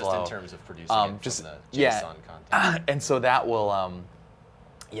pretty slow. Just in terms of producing it from the JSON content. And so that will,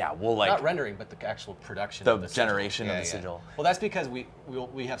 we'll like not rendering, but the actual production. The of the generation of the sigil. Well, that's because we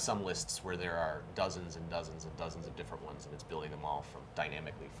have some lists where there are dozens and dozens and dozens of different ones, and it's building them all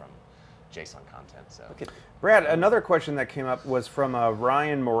dynamically from JSON content. So, Brad, another question that came up was from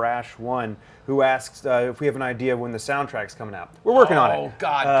Ryan Morash1, who asks if we have an idea of when the soundtrack's coming out. We're working on it. Oh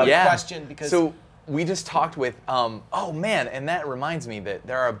God, good question. Because so we just talked with. Oh man, and that reminds me that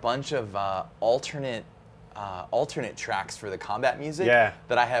there are a bunch of alternate alternate tracks for the combat music Yeah.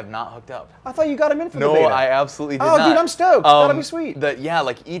 that I have not hooked up. I thought you got him in for the No, beta. I absolutely did Oh, not. dude, I'm stoked. That'll be sweet. Yeah,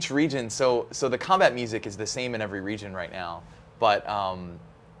 like each region. So the combat music is the same in every region right now, but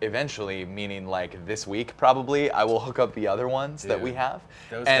eventually, meaning like this week probably, I will hook up the other ones that we Dude, have.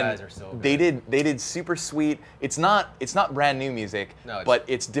 those and guys are so good. They did super sweet. It's not brand new music, No, but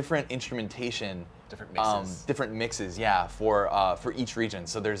it's different instrumentation. Different mixes. Different mixes, yeah, for each region.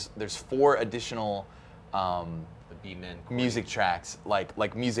 So there's 4 additional The B-men. music tracks,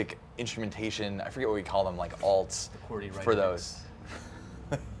 like music instrumentation. I forget what we call them, like alts QWERTY for writer those.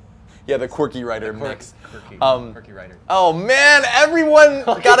 Yeah, the quirky writer mix. Quirky writer. Oh man, everyone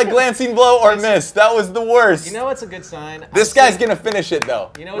got a glancing blow or miss. That was the worst. You know what's a good sign? This guy's gonna finish it though.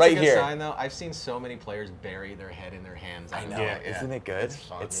 You know what's right a good here. sign though? I've seen so many players bury their head in their hands. I know. Yeah, Isn't it good?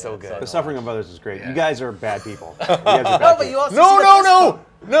 fun. It's Yeah, so it's good. The suffering of others is great. Yeah. You guys are bad people. You guys are bad No, but people. you also No, see the no, fist no, bump.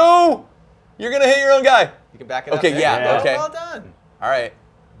 no! You're gonna hit your own guy. You can back it up. Okay, There yeah, you go. okay. Well done. All right.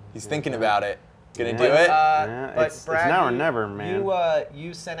 He's thinking about it. Gonna do Yeah. it. Yeah, But it's Brad, now or you- never, man.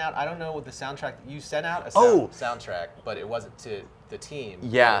 You sent out. I don't know what the soundtrack. You sent out a Oh. soundtrack, but it wasn't to the team.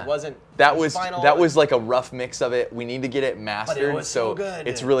 Yeah, It wasn't. That was final. like a rough mix of it. We need to get it mastered, was so good.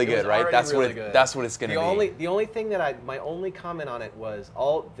 it's really It was good, right? already That's really what good. that's what it's gonna be. The only thing that my only comment on it was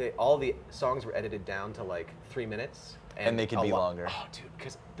all the songs were edited down to like 3 minutes. And they could a be lot- longer. Oh, dude,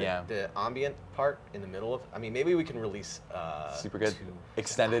 because Yeah. the ambient part in the middle of. I mean, maybe we can release. Super good. 2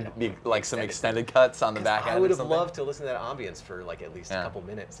 Extended, I don't know, like some extended cuts on the 'Cause back end. I would or have something. loved to listen to that ambience for like at least Yeah. a couple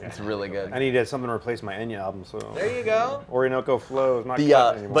minutes. It's really good. I need something to replace my Enya album, so. There you go. Orinoco Flow is not The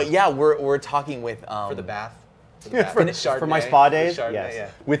cutting anymore. but yeah, we're talking with For the bath. for my spa days, Chardonnay,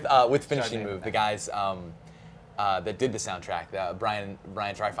 yes. yeah. with Finishing Chardonnay. Move, the guys that did the soundtrack, Brian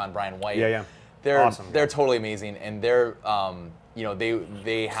Trifon, Brian White. Yeah, yeah. They're Awesome. they're totally amazing, and they're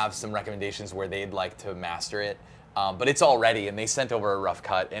they have some recommendations where they'd like to master it. But it's all ready, and they sent over a rough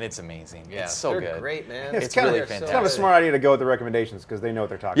cut, and it's amazing. Yeah, it's so they're good. great, man. It's kinda- really They're so fantastic. It's kind of a good. smart idea to go with the recommendations because they know what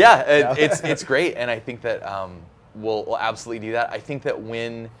they're talking Yeah, about. it's great, and I think that we'll absolutely do that. I think that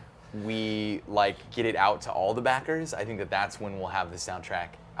when we get it out to all the backers, I think that that's when we'll have the soundtrack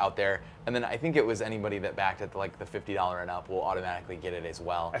out there, and then I think it was anybody that backed at the $50 and up will automatically get it as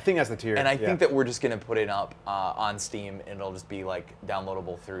well. I think that's the tier. And I yeah. think that we're just gonna put it up on Steam, and it'll just be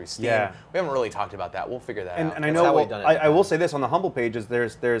downloadable through Steam. Yeah. We haven't really talked about that. We'll figure that out. And I That's know how we've done it I will say this on the Humble pages.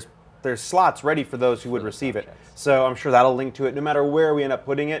 There's slots ready for those who would receive it. So I'm sure that'll link to it. No matter where we end up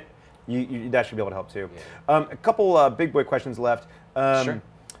putting it, that should be able to help too. Yeah. A couple big boy questions left. Sure.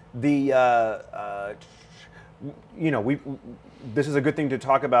 This is a good thing to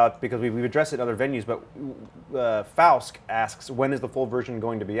talk about because we've addressed it in other venues. But Fausk asks, when is the full version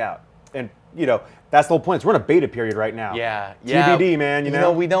going to be out? And that's the whole point. We're in a beta period right now. Yeah. TBD, man. You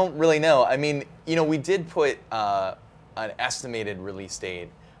know. we don't really know. I mean, we did put an estimated release date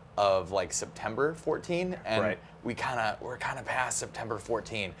of September 14, and Right. we're kind of past September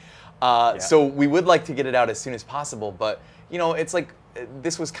 14. So we would like to get it out as soon as possible, but it's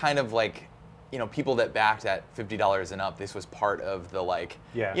this was kind of people that backed at $50 and up. This was part of the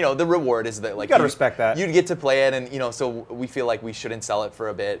the reward is that You gotta respect that. You'd get to play it, and so we feel like we shouldn't sell it for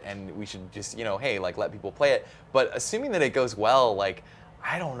a bit, and we should just hey let people play it. But assuming that it goes well,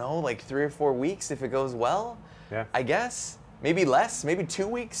 I don't know, 3 or 4 weeks if it goes well. Yeah. I guess maybe less, maybe 2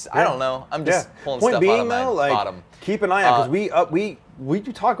 weeks. I don't know. I'm just pulling Point stuff being, out of my though, bottom. keep an eye out because we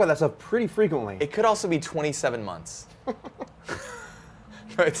do talk about that stuff pretty frequently. It could also be 27 months.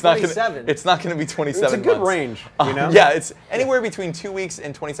 It's not 27? gonna. It's not gonna be 27 It's a good months. range, you know? Yeah, it's anywhere between 2 weeks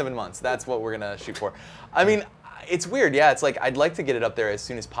and 27 months. That's what we're gonna shoot for. I mean, it's weird. Yeah, it's I'd like to get it up there as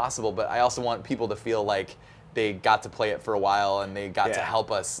soon as possible, but I also want people to feel like they got to play it for a while and they got to Yeah.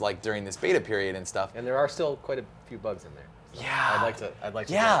 help us during this beta period and stuff. And there are still quite a few bugs in there. So Yeah. I'd like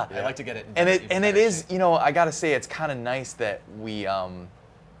to. Yeah. I'd like to get it. And even it better is, shape. I gotta say, it's kind of nice that we,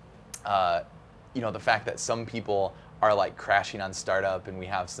 the fact that some people are crashing on startup, and we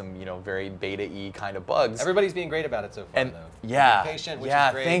have some, very beta-y kind of bugs. Everybody's being great about it so far, And though. yeah, Being patient, which yeah.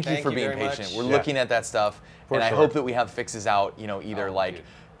 is great. Thank you for being very patient. much. We're Yeah. looking at that stuff, For and I sure. hope that we have fixes out, either Oh, dude.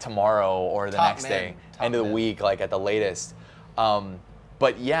 tomorrow or the Top next man. day, Top end of the man. week, at the latest.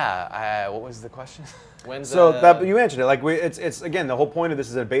 But yeah, what was the question? When's So that you answered it. It's again, the whole point of this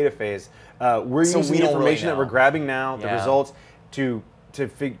is a beta phase. We're So using we the don't really information that know. we're grabbing now, the Yeah. results, to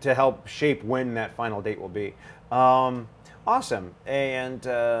help shape when that final date will be. Awesome. And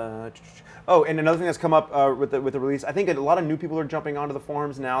Oh, and another thing that's come up with the release, I think a lot of new people are jumping onto the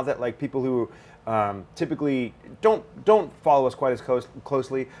forums now that like people who typically don't follow us quite as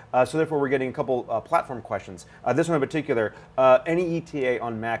closely. So therefore, we're getting a couple platform questions. This one in particular: any ETA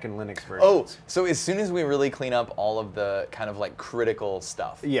on Mac and Linux versions? Oh, so as soon as we really clean up all of the kind of like critical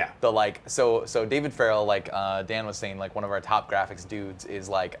stuff, Yeah. The like, so David Farrell, like Dan was saying, like one of our top graphics dudes is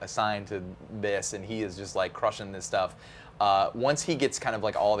like assigned to this, and he is just like crushing this stuff. Once he gets kind of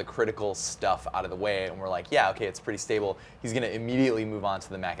like all the critical stuff out of the way, and we're like, yeah, okay, it's pretty stable, he's gonna immediately move on to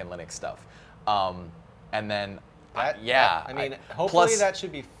the Mac and Linux stuff. And then, I mean, hopefully that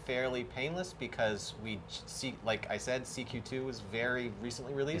should be fairly painless because we see, like I said, CQ2 was very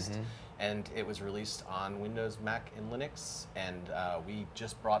recently released, and it was released on Windows, Mac, and Linux, and we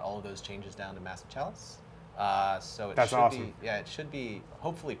just brought all of those changes down to Massive Chalice. So it That's should awesome. be, it should be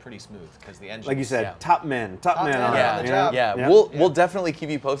hopefully pretty smooth because the engine, Like you said, Yeah. top men on men it. on the job. Yeah, Yeah. we'll definitely keep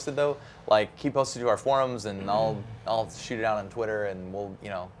you posted though. Like keep posted to our forums, and I'll shoot it out on Twitter, and we'll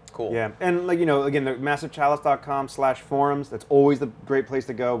cool. Yeah, and like again, the massivechalice.com/forums. That's always the great place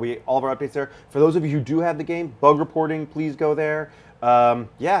to go. All of our updates there. For those of you who do have the game, bug reporting, please go there.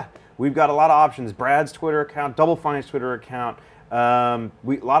 Yeah, we've got a lot of options. Brad's Twitter account, Double Fine's Twitter account. A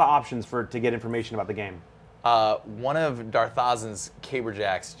lot of options to get information about the game. One of Darthazen's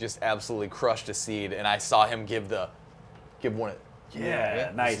caberjacks just absolutely crushed a seed, and I saw him give one.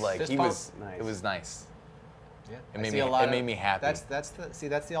 Yeah, nice. Like Fist he bump. was. Nice. It was nice. Yeah, It made me happy. That's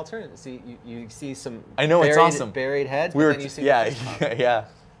the alternative. See, you see some. I know, it's awesome. Buried heads, We but were then you see yeah, the fist bump, yeah.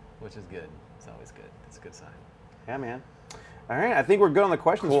 which is good. It's always good. It's a good sign. Yeah, man. All right, I think we're good on the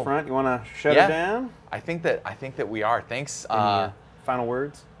questions Cool. front. You want to shut Yeah. it down? I think that we are. Thanks. Any final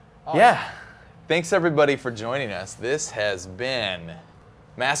words? Yeah. Thanks everybody for joining us. This has been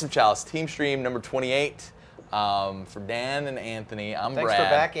Massive Chalice Teamstream number 28. For Dan and Anthony, I'm Thanks Brad. for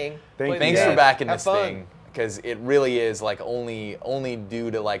backing. Thanks for backing Have this fun. thing, because it really is like only due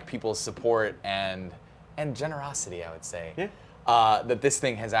to like people's support and generosity, I would say. Yeah. That this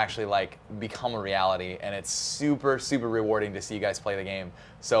thing has actually like become a reality, and it's super rewarding to see you guys play the game.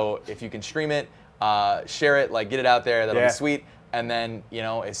 So if you can stream it, share it, like get it out there, that'll Yeah. be sweet. And then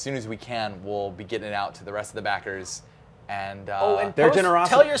as soon as we can, we'll be getting it out to the rest of the backers. And their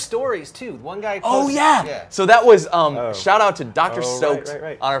generosity. Tell your stories too. One guy. oh posted- yeah. So that was Oh. shout out to Dr. Oh, Stokes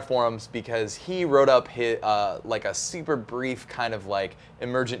right. on our forums, because he wrote up his like a super brief kind of like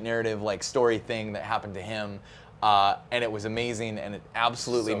emergent narrative like story thing that happened to him. And it was amazing, and it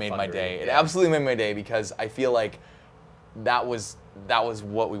absolutely So made fun my to day. read, It yeah. absolutely made my day, because I feel like that was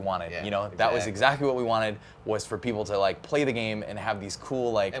what we wanted. Yeah, that was exactly. exactly what we wanted, was for people to like play the game and have these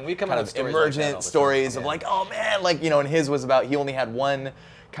cool like And we come kind out of with stories like that all emergent the stories time. of Yeah. like, oh man, like and his was about he only had one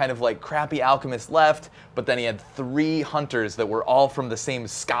kind of like crappy alchemist left, but then he had 3 hunters that were all from the same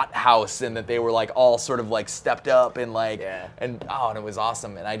Scott house, and that they were like all sort of like stepped up and like and it was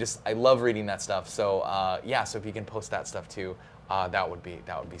awesome, and I love reading that stuff. So so if you can post that stuff too, that would be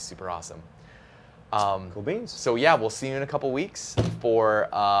super awesome. Cool beans. So yeah, we'll see you in a couple weeks for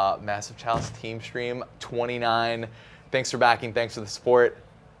Massive Chalice Teamstream 29. Thanks for backing. Thanks for the support.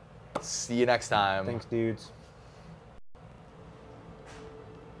 See you next time. Thanks, dudes.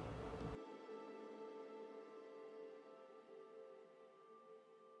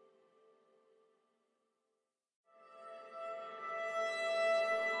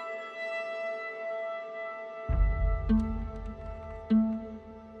 Thank you.